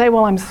doesn't say,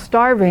 well, I'm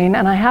starving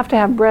and I have to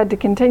have bread to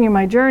continue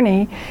my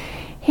journey.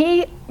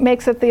 He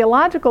makes a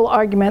theological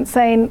argument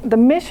saying the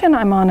mission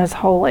I'm on is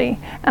holy.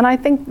 And I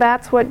think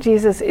that's what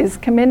Jesus is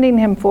commending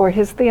him for,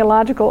 his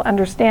theological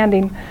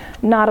understanding,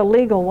 not a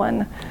legal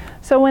one.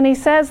 So when he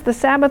says the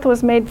Sabbath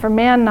was made for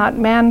man, not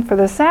man for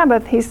the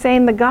Sabbath, he's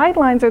saying the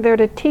guidelines are there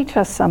to teach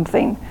us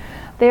something.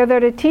 They're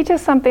there to teach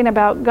us something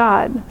about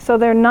God. So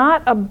they're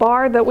not a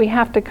bar that we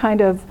have to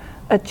kind of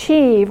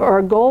achieve or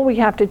a goal we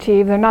have to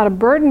achieve. They're not a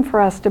burden for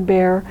us to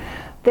bear.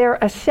 They're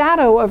a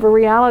shadow of a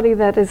reality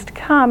that is to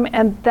come,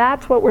 and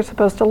that's what we're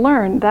supposed to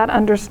learn, that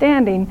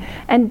understanding.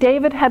 And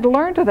David had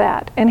learned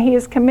that, and he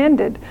is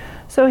commended.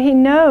 So he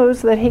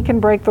knows that he can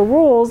break the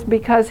rules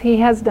because he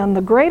has done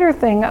the greater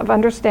thing of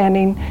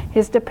understanding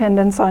his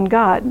dependence on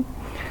God.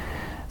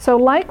 So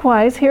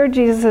likewise, here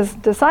Jesus'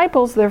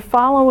 disciples, they're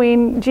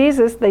following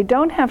Jesus. They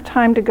don't have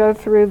time to go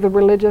through the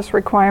religious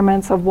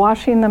requirements of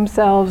washing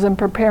themselves and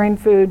preparing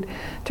food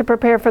to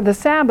prepare for the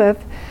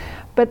Sabbath,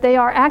 but they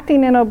are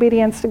acting in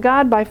obedience to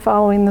God by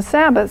following the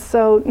Sabbath.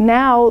 So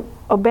now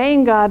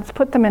obeying God's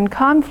put them in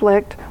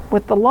conflict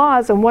with the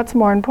laws, and what's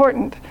more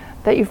important,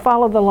 that you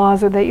follow the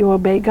laws or that you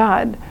obey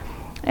God?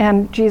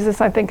 And Jesus,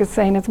 I think, is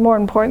saying it's more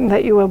important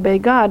that you obey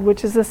God,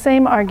 which is the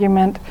same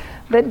argument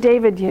that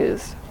David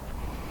used.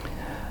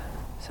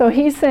 So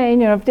he's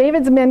saying, if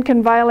David's men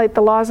can violate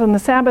the laws on the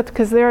Sabbath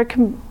because they're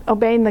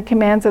obeying the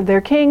commands of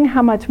their king,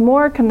 how much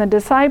more can the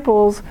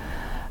disciples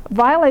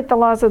violate the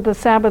laws of the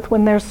Sabbath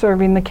when they're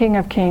serving the King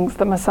of Kings,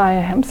 the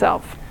Messiah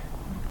himself?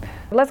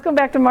 Let's go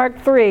back to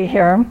Mark 3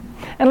 here,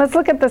 and let's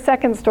look at the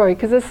second story,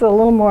 because this is a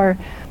little more,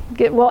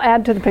 we'll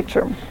add to the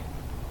picture.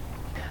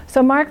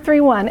 So Mark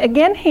 3:1,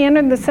 again he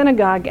entered the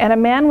synagogue, and a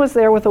man was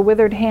there with a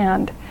withered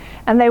hand.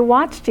 And they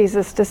watched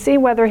Jesus to see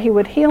whether he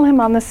would heal him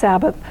on the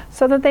Sabbath,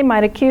 so that they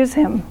might accuse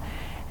him.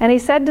 And he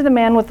said to the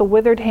man with the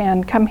withered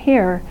hand, come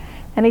here.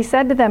 And he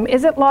said to them,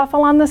 is it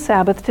lawful on the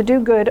Sabbath to do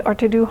good or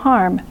to do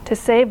harm, to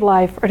save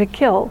life or to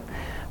kill?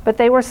 But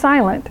they were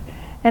silent.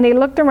 And he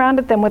looked around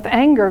at them with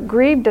anger,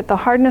 grieved at the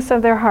hardness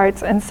of their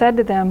hearts, and said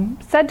to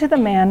the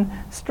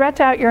man, stretch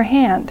out your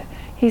hand.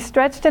 He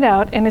stretched it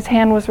out, and his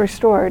hand was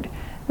restored.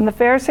 And the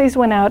Pharisees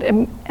went out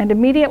and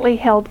immediately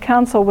held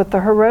counsel with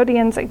the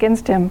Herodians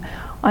against him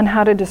on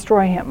how to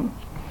destroy him.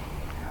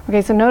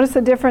 Okay, so notice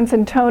the difference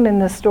in tone in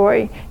this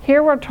story.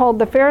 Here we're told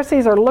the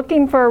Pharisees are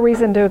looking for a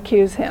reason to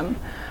accuse him.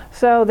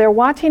 So they're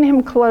watching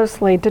him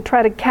closely to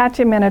try to catch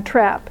him in a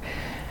trap.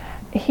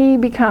 He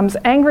becomes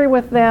angry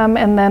with them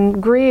and then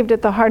grieved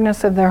at the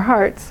hardness of their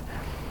hearts.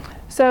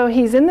 So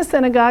he's in the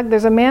synagogue.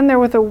 There's a man there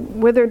with a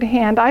withered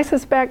hand. I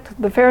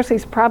suspect the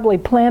Pharisees probably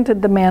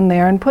planted the man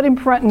there and put him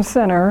front and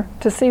center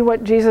to see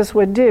what Jesus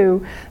would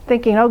do,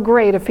 thinking, oh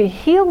great, if he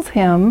heals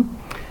him,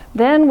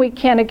 then we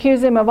can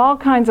accuse him of all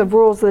kinds of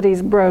rules that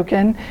he's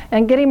broken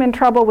and get him in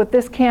trouble with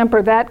this camp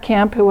or that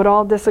camp who would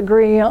all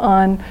disagree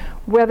on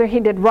whether he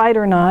did right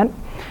or not.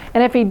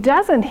 And if he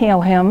doesn't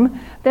heal him,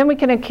 then we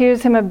can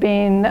accuse him of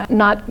being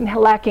not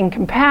lacking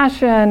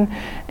compassion,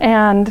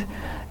 and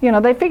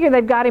they figure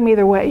they've got him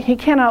either way. He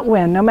cannot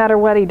win no matter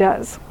what he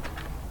does.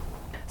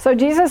 So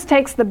Jesus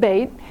takes the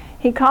bait.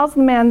 He calls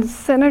the man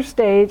center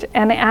stage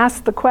and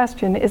asks the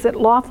question, is it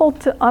lawful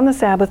on the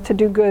Sabbath to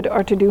do good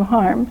or to do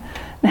harm?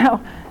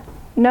 Now,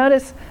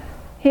 notice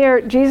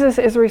here Jesus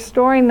is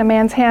restoring the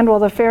man's hand while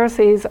the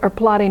Pharisees are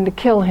plotting to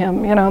kill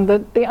him.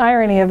 The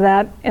irony of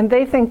that, and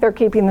they think they're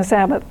keeping the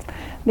Sabbath.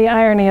 The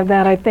irony of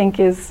that, I think,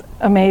 is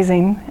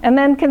amazing. And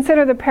then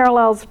consider the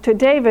parallels to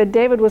David.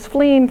 David was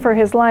fleeing for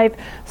his life.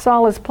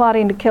 Saul is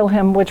plotting to kill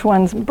him. Which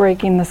one's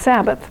breaking the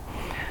Sabbath?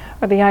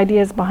 Or the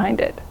ideas behind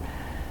it.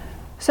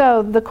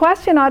 So the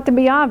question ought to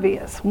be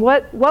obvious.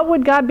 What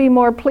would God be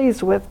more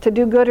pleased with? To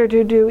do good or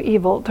to do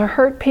evil? To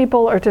hurt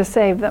people or to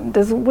save them?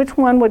 Which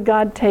one would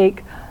God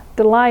take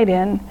delight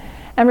in?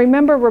 And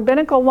remember,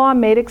 rabbinical law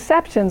made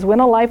exceptions. When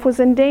a life was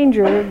in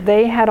danger,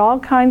 they had all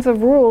kinds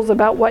of rules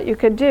about what you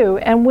could do.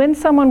 And when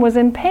someone was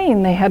in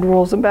pain, they had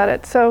rules about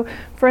it. So,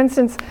 for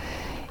instance,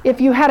 if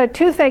you had a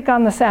toothache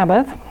on the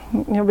Sabbath,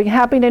 you'll be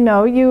happy to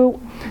know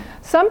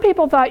some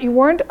people thought you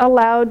weren't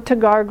allowed to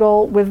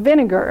gargle with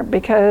vinegar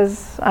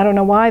because, I don't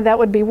know why, that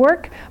would be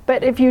work.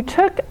 But if you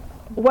took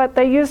what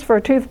they used for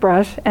a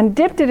toothbrush and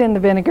dipped it in the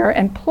vinegar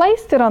and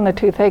placed it on the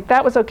toothache,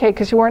 that was okay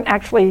because you weren't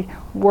actually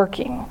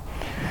working.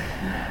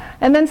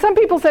 And then some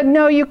people said,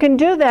 no, you can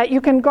do that.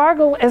 You can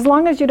gargle as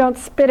long as you don't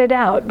spit it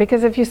out,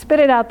 because if you spit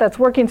it out, that's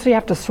working, so you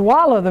have to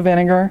swallow the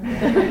vinegar.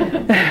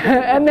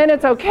 And then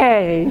it's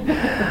okay.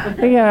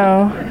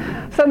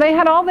 So they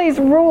had all these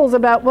rules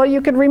about, well,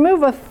 you could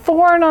remove a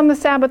thorn on the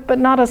Sabbath, but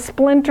not a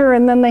splinter.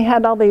 And then they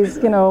had all these,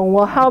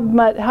 well,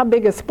 how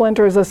big a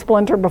splinter is a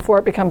splinter before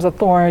it becomes a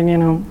thorn,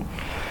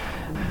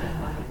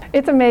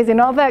 It's amazing.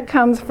 All that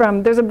comes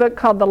from, there's a book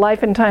called The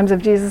Life and Times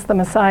of Jesus the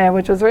Messiah,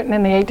 which was written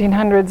in the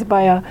 1800s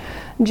by a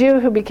Jew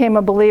who became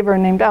a believer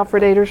named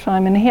Alfred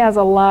Edersheim, and he has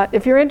a lot.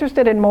 If you're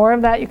interested in more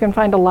of that, you can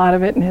find a lot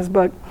of it in his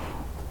book.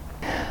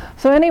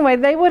 So anyway,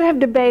 they would have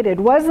debated,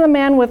 was the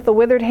man with the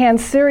withered hand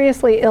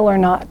seriously ill or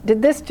not?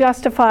 Did this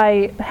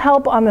justify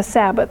help on the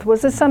Sabbath?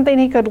 Was this something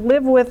he could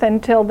live with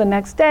until the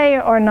next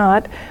day or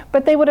not?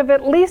 But they would have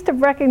at least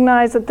have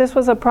recognized that this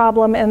was a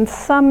problem and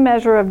some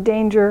measure of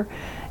danger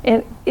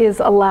is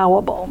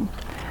allowable.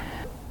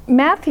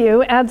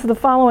 Matthew adds the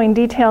following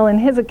detail in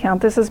his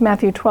account. This is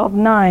Matthew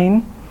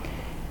 12:9.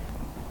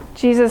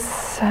 Jesus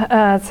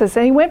says,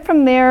 he went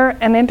from there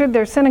and entered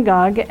their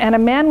synagogue, and a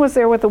man was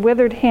there with a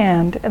withered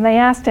hand. And they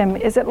asked him,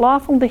 is it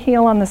lawful to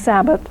heal on the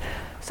Sabbath?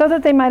 So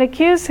that they might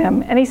accuse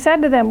him. And he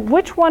said to them,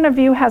 which one of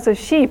you has a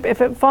sheep,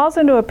 if it falls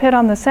into a pit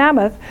on the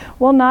Sabbath,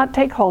 will not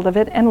take hold of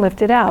it and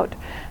lift it out?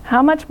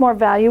 How much more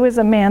value is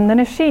a man than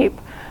a sheep?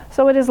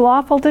 So it is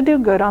lawful to do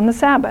good on the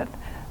Sabbath.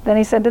 Then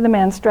he said to the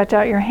man, stretch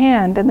out your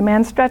hand. And the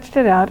man stretched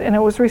it out, and it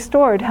was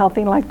restored,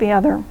 healthy like the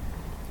other.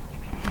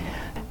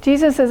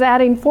 Jesus is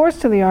adding force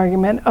to the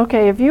argument.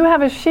 Okay, if you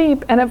have a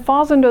sheep and it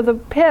falls into the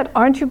pit,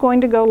 aren't you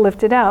going to go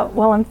lift it out?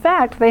 Well, in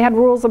fact, they had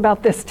rules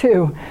about this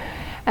too.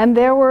 And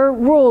there were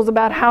rules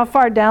about how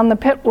far down the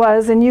pit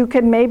was, and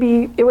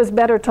it was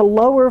better to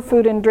lower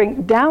food and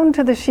drink down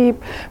to the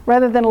sheep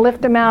rather than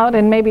lift them out,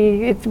 and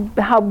maybe it's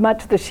how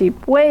much the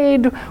sheep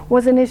weighed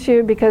was an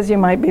issue because you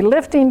might be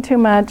lifting too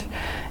much.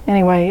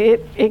 Anyway,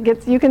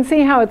 you can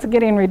see how it's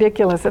getting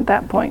ridiculous at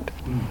that point.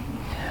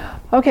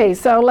 Okay,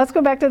 so let's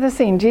go back to the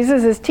scene.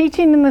 Jesus is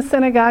teaching in the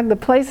synagogue. The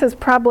place is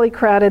probably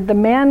crowded. The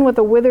man with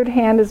the withered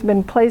hand has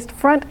been placed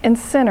front and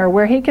center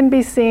where he can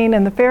be seen,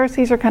 and the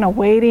Pharisees are kind of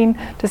waiting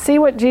to see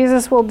what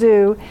Jesus will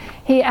do.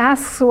 He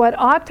asks what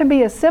ought to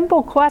be a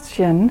simple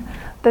question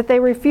that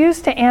they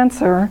refuse to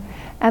answer,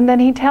 and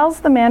then he tells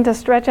the man to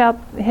stretch out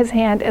his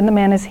hand, and the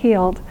man is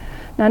healed.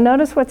 Now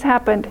notice what's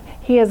happened.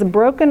 He has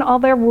broken all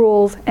their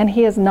rules, and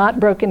he has not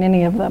broken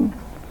any of them.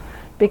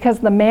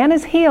 Because the man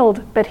is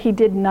healed, but he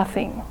did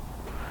nothing.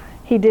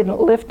 He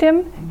didn't lift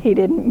him, he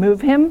didn't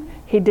move him,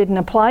 he didn't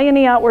apply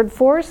any outward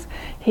force,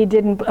 he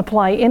didn't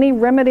apply any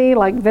remedy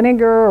like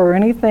vinegar or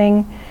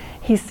anything.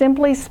 He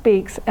simply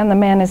speaks and the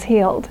man is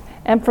healed.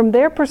 And from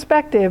their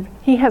perspective,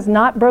 he has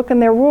not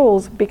broken their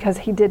rules because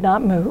he did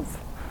not move.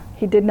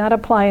 He did not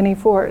apply any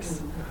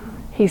force.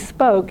 He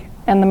spoke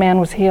and the man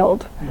was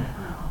healed.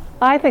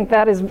 I think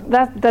that is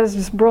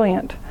just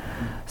brilliant.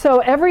 So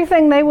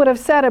everything they would have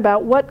said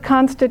about what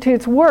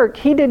constitutes work,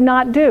 he did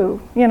not do.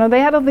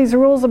 They had all these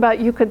rules about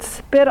you could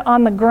spit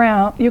on the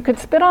ground. You could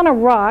spit on a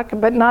rock,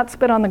 but not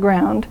spit on the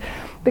ground.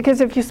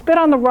 Because if you spit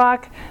on the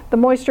rock, the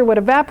moisture would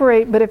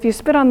evaporate, but if you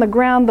spit on the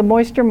ground, the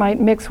moisture might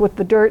mix with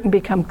the dirt and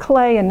become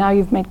clay, and now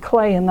you've made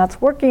clay, and that's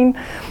working.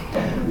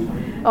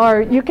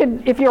 Or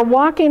if you're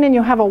walking and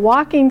you have a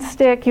walking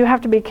stick, you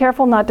have to be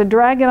careful not to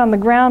drag it on the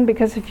ground,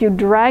 because if you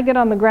drag it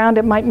on the ground,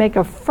 it might make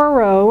a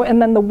furrow, and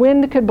then the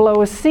wind could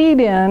blow a seed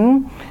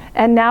in,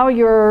 and now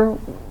you're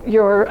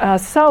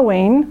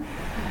sowing.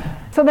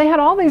 So they had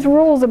all these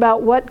rules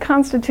about what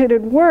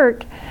constituted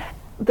work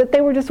that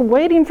they were just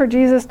waiting for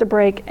Jesus to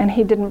break, and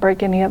he didn't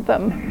break any of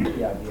them.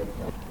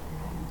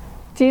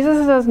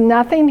 Jesus does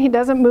nothing. He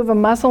doesn't move a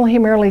muscle. He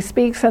merely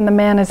speaks, and the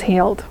man is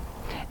healed.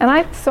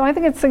 So I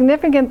think it's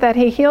significant that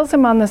he heals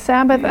him on the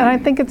Sabbath, and I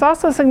think it's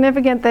also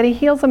significant that he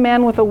heals a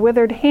man with a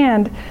withered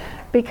hand,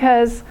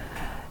 because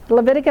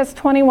Leviticus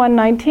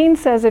 21:19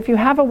 says if you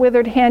have a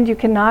withered hand, you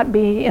cannot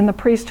be in the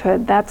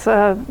priesthood.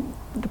 The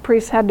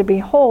priest had to be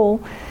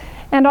whole.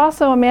 And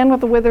also a man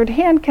with a withered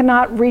hand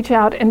cannot reach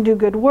out and do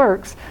good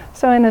works.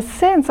 So in a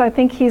sense, I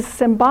think he's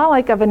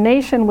symbolic of a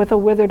nation with a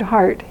withered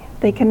heart.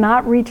 They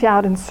cannot reach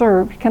out and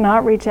serve,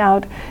 cannot reach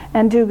out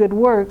and do good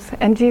works.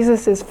 And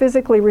Jesus is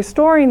physically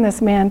restoring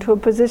this man to a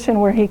position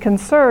where he can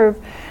serve.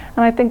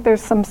 And I think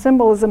there's some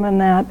symbolism in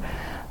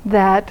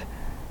that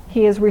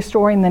he is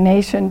restoring the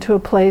nation to a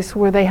place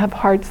where they have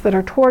hearts that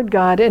are toward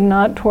God and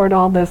not toward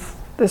all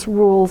this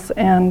rules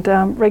and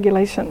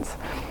regulations.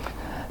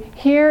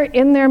 Here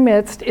in their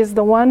midst is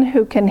the one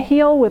who can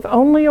heal with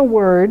only a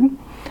word,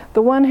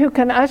 the one who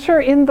can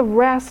usher in the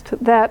rest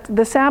that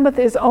the Sabbath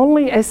is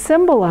only a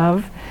symbol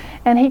of,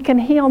 and he can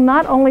heal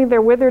not only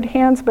their withered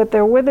hands but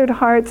their withered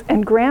hearts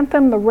and grant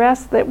them the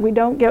rest that we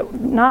don't get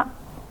not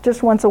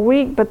just once a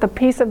week, but the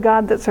peace of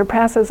God that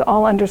surpasses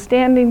all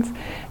understandings.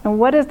 And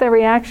what is their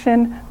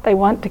reaction? They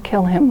want to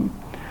kill him.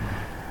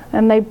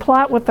 And they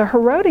plot with the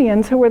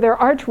Herodians, who were their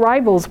arch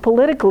rivals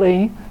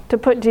politically, to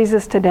put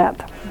Jesus to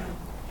death.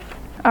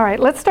 All right,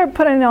 let's start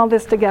putting all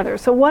this together.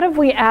 So what have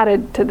we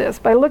added to this?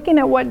 By looking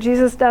at what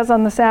Jesus does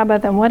on the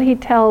Sabbath and what he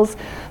tells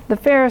the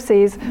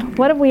Pharisees,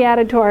 what have we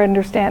added to our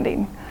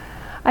understanding?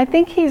 I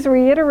think he's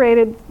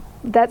reiterated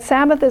that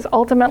Sabbath is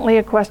ultimately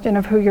a question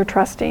of who you're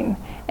trusting,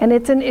 and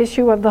it's an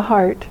issue of the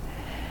heart.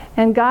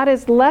 And God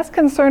is less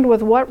concerned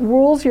with what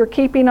rules you're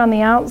keeping on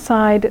the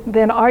outside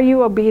than are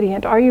you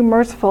obedient? Are you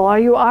merciful? Are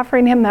you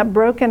offering him that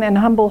broken and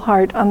humble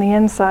heart on the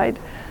inside?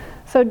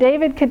 So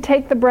David could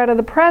take the bread of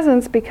the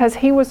presence because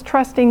he was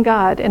trusting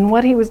God, and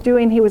what he was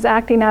doing, he was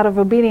acting out of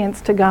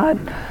obedience to God,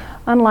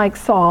 unlike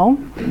Saul.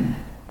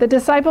 The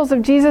disciples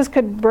of Jesus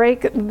could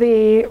break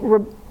the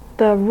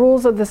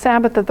rules of the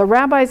Sabbath that the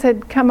rabbis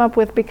had come up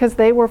with because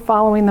they were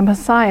following the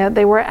Messiah.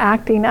 They were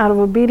acting out of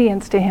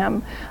obedience to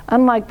him,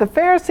 unlike the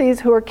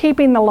Pharisees, who are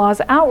keeping the laws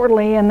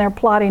outwardly and they're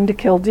plotting to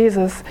kill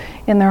Jesus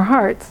in their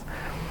hearts.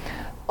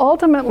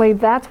 Ultimately,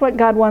 that's what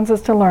God wants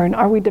us to learn.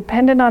 Are we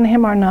dependent on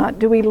him or not?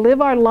 Do we live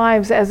our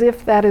lives as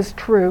if that is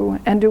true?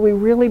 And do we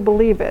really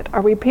believe it?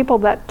 Are we people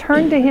that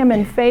turn to him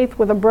in faith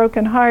with a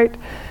broken heart?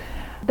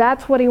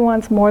 That's what he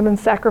wants more than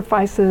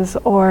sacrifices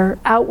or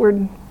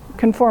outward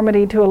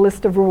conformity to a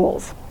list of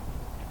rules.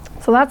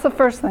 So that's the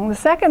first thing. The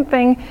second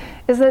thing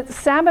is that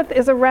Sabbath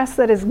is a rest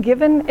that is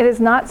given. It is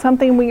not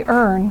something we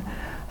earn.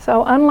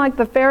 So unlike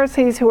the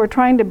Pharisees, who are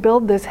trying to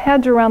build this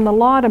hedge around the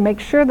law to make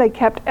sure they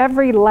kept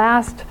every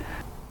last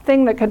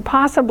thing that could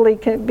possibly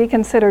be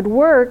considered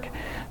work,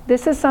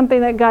 this is something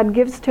that God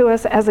gives to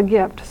us as a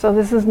gift. So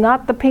this is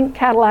not the pink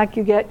Cadillac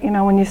you get,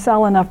 when you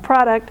sell enough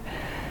product.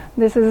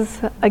 This is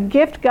a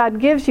gift God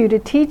gives you to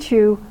teach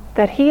you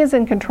that he is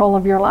in control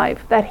of your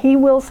life, that he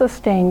will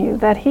sustain you,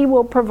 that he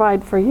will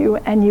provide for you,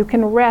 and you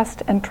can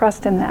rest and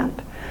trust in that.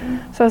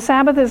 So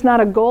Sabbath is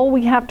not a goal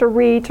we have to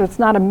reach, or it's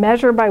not a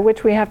measure by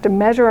which we have to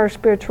measure our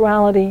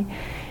spirituality.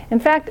 In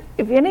fact,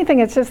 if anything,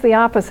 it's just the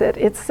opposite.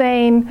 It's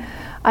saying,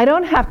 I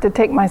don't have to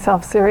take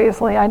myself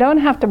seriously. I don't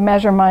have to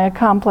measure my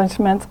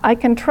accomplishments. I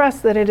can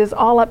trust that it is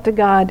all up to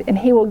God, and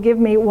he will give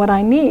me what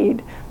I need.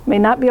 It may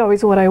not be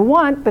always what I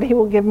want, but he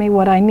will give me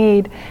what I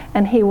need,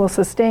 and he will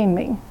sustain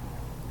me.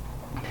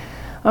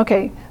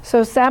 Okay,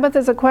 so Sabbath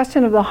is a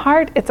question of the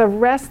heart. It's a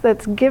rest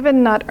that's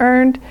given, not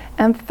earned.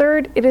 And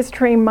third, it is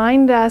to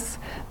remind us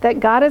that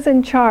God is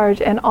in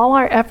charge, and all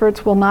our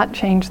efforts will not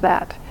change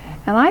that.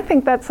 And I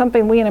think that's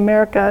something we in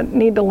America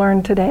need to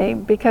learn today,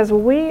 because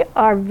we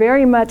are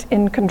very much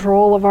in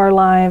control of our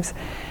lives,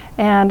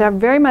 and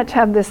very much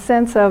have this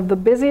sense of the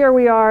busier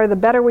we are, the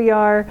better we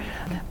are.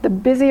 The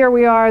busier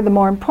we are, the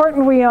more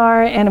important we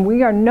are, and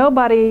we are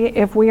nobody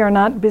if we are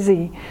not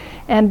busy.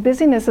 And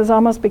busyness has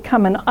almost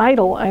become an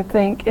idol, I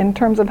think, in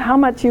terms of how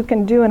much you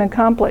can do and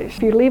accomplish.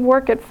 If you leave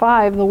work at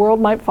 5, the world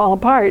might fall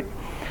apart.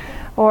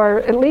 Or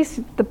at least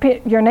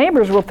your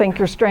neighbors will think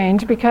you're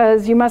strange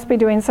because you must be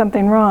doing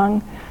something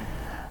wrong.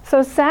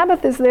 So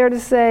Sabbath is there to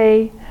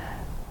say,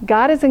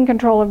 God is in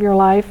control of your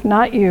life,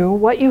 not you.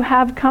 What you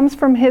have comes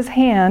from his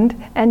hand,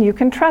 and you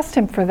can trust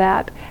him for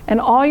that. And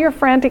all your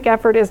frantic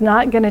effort is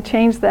not going to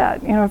change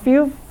that. If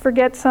you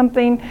forget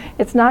something,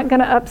 it's not going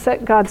to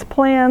upset God's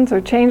plans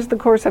or change the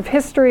course of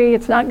history.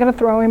 It's not going to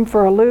throw him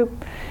for a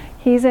loop.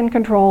 He's in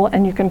control,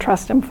 and you can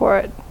trust him for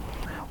it.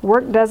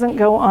 Work doesn't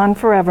go on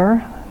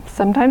forever.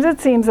 Sometimes it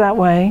seems that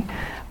way,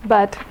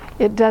 but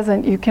it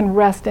doesn't. You can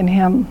rest in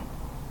him.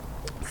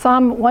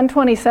 Psalm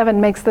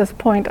 127 makes this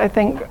point, I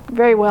think,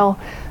 very well.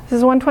 This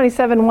is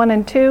 127, 1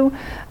 and 2.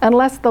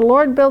 Unless the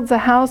Lord builds a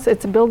house,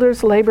 its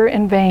builders labor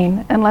in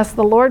vain. Unless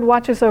the Lord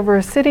watches over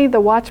a city,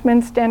 the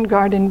watchmen stand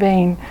guard in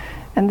vain.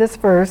 and this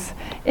verse,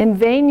 "In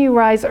vain you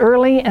rise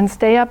early and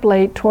stay up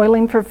late,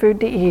 toiling for food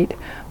to eat,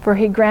 for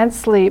he grants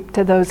sleep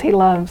to those he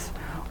loves."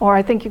 Or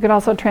I think you could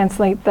also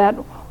translate that,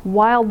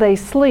 "While they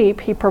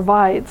sleep, he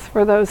provides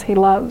for those he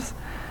loves."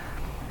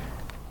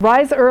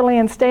 Rise early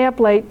and stay up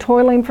late,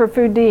 toiling for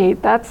food to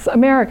eat. That's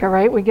America,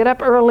 right? We get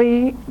up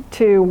early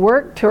to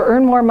work, to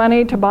earn more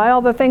money, to buy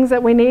all the things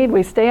that we need.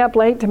 We stay up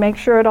late to make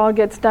sure it all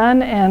gets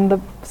done. And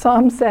the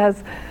Psalm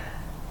says,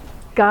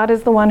 God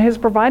is the one who's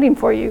providing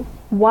for you.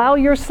 While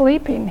you're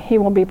sleeping, he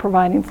will be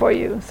providing for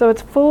you. So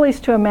it's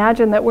foolish to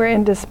imagine that we're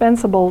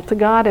indispensable to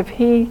God if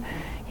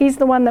he's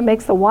the one that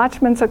makes the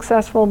watchman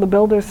successful, the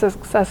builder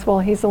successful.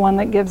 He's the one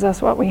that gives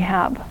us what we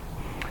have.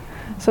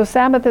 So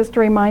Sabbath is to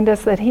remind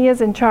us that he is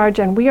in charge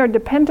and we are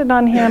dependent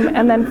on him.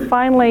 And then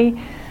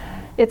finally,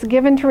 it's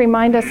given to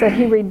remind us that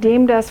he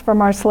redeemed us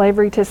from our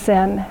slavery to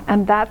sin.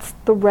 And that's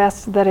the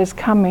rest that is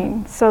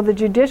coming. So the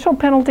judicial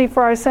penalty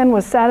for our sin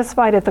was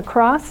satisfied at the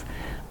cross.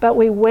 But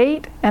we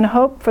wait and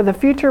hope for the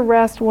future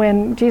rest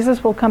when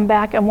Jesus will come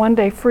back and one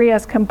day free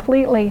us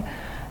completely,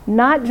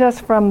 not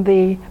just from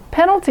the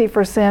penalty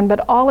for sin,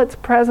 but all its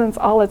presence,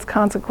 all its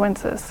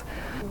consequences.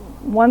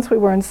 Once we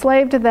were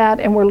enslaved to that,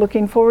 and we're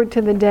looking forward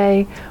to the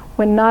day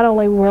when not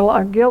only will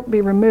our guilt be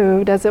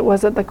removed as it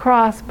was at the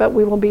cross, but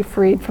we will be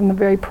freed from the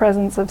very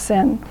presence of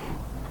sin.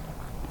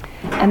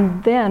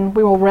 And then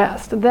we will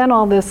rest. Then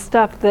all this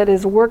stuff that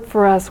is work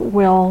for us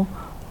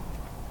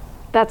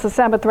that's the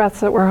Sabbath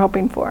rest that we're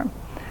hoping for.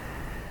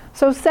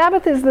 So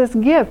Sabbath is this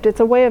gift. It's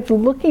a way of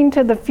looking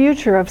to the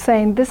future, of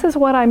saying, this is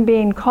what I'm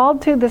being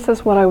called to, this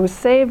is what I was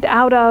saved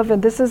out of,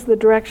 and this is the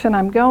direction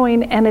I'm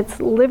going. And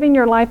it's living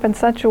your life in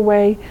such a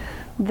way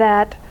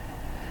that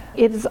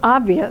it is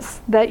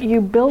obvious that you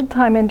build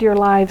time into your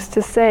lives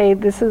to say,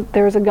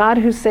 there's a God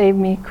who saved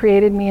me,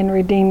 created me, and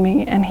redeemed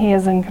me, and he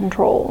is in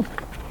control.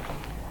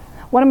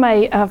 One of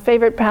my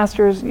favorite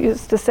pastors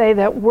used to say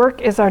that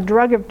work is our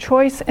drug of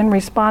choice in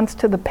response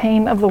to the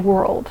pain of the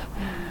world.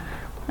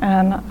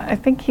 And I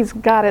think he's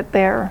got it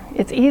there.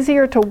 It's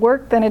easier to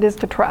work than it is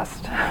to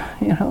trust.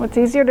 It's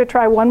easier to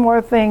try one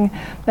more thing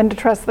than to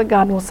trust that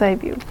God will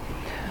save you.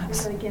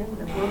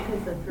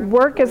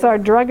 Work is our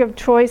drug of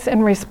choice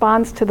in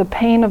response to the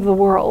pain of the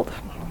world.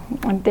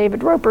 And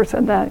David Roper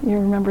said that. You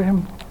remember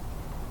him.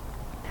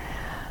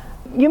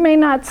 You may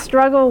not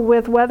struggle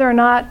with whether or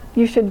not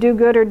you should do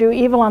good or do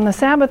evil on the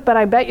Sabbath, but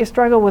I bet you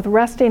struggle with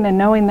resting and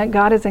knowing that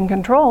God is in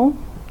control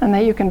and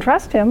that you can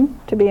trust him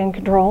to be in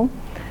control.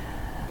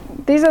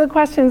 These are the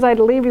questions I'd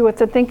leave you with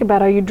to think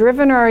about. Are you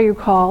driven or are you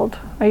called?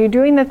 Are you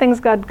doing the things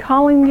God's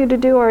calling you to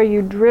do, or are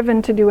you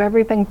driven to do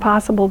everything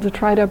possible to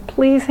try to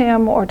please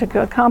him or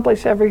to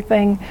accomplish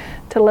everything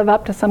to live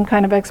up to some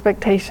kind of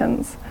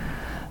expectations?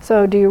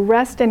 So do you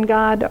rest in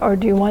God or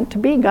do you want to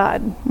be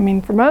God? I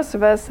mean, for most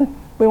of us,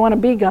 we want to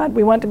be God.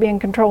 We want to be in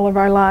control of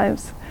our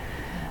lives.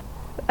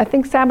 I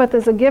think Sabbath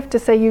is a gift to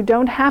say you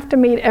don't have to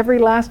meet every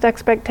last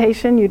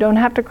expectation. You don't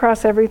have to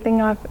cross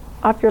everything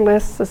off your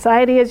list.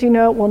 Society as you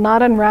know it will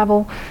not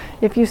unravel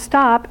if you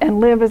stop and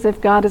live as if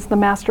God is the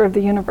master of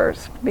the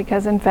universe,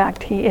 because in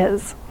fact he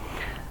is.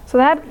 So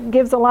that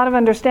gives a lot of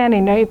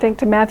understanding. Don't you think,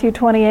 to Matthew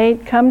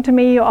 28, "Come to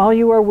me, all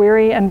you are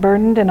weary and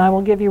burdened, and I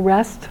will give you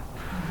rest.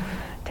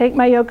 Take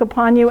my yoke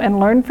upon you and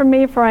learn from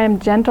me, for I am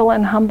gentle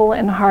and humble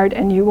in heart,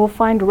 and you will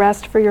find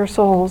rest for your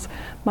souls.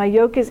 My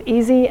yoke is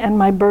easy and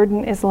my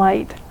burden is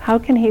light." How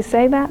can he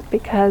say that?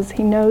 Because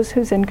he knows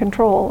who's in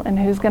control and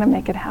who's going to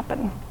make it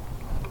happen.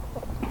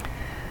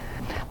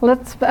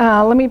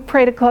 Let me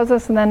pray to close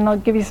us, and then I'll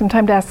give you some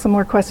time to ask some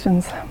more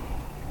questions.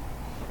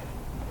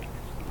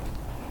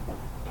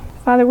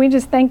 Father, we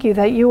just thank you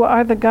that you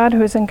are the God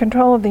who is in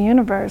control of the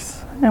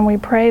universe, and we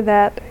pray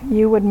that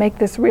you would make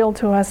this real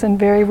to us in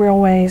very real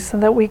ways so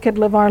that we could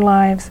live our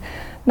lives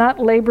not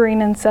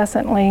laboring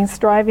incessantly,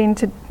 striving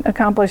to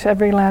accomplish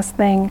every last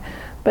thing,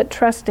 but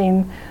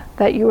trusting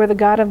that you are the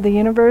God of the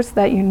universe,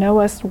 that you know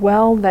us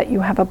well, that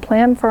you have a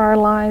plan for our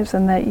lives,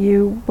 and that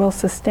you will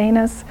sustain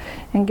us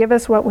and give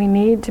us what we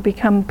need to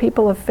become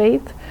people of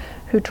faith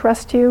who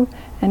trust you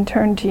and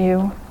turn to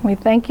you. We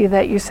thank you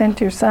that you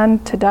sent your Son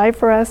to die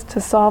for us, to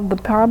solve the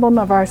problem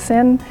of our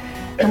sin,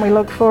 and we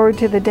look forward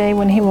to the day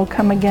when he will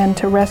come again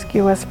to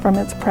rescue us from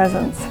its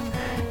presence.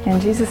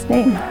 In Jesus'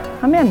 name,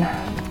 amen.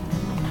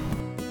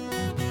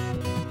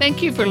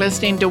 Thank you for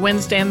listening to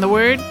Wednesday in the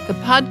Word, the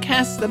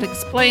podcast that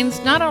explains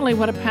not only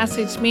what a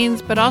passage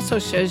means, but also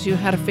shows you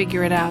how to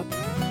figure it out.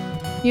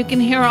 You can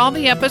hear all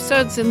the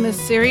episodes in this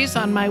series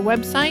on my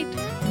website,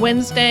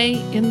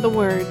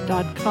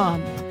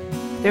 WednesdayInTheWord.com.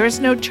 There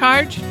is no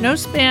charge, no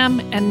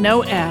spam, and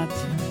no ads.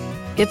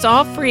 It's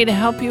all free to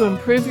help you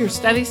improve your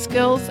study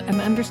skills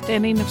and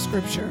understanding of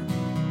Scripture.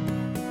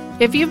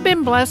 If you've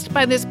been blessed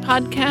by this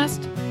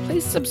podcast,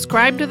 please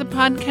subscribe to the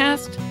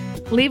podcast,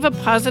 leave a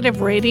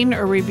positive rating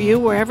or review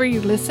wherever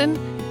you listen,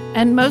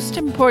 and most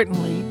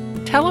importantly,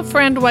 tell a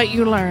friend what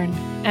you learned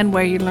and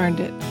where you learned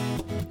it.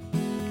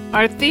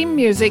 Our theme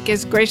music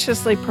is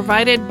graciously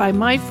provided by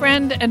my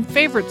friend and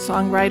favorite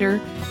songwriter,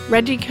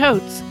 Reggie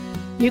Coates.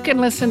 You can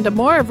listen to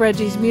more of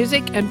Reggie's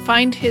music and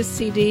find his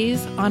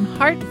CDs on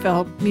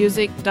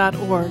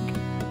heartfeltmusic.org.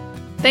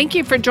 Thank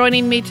you for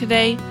joining me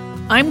today.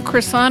 I'm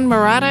Krisan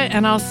Murata,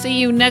 and I'll see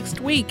you next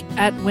week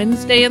at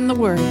Wednesday in the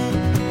Word.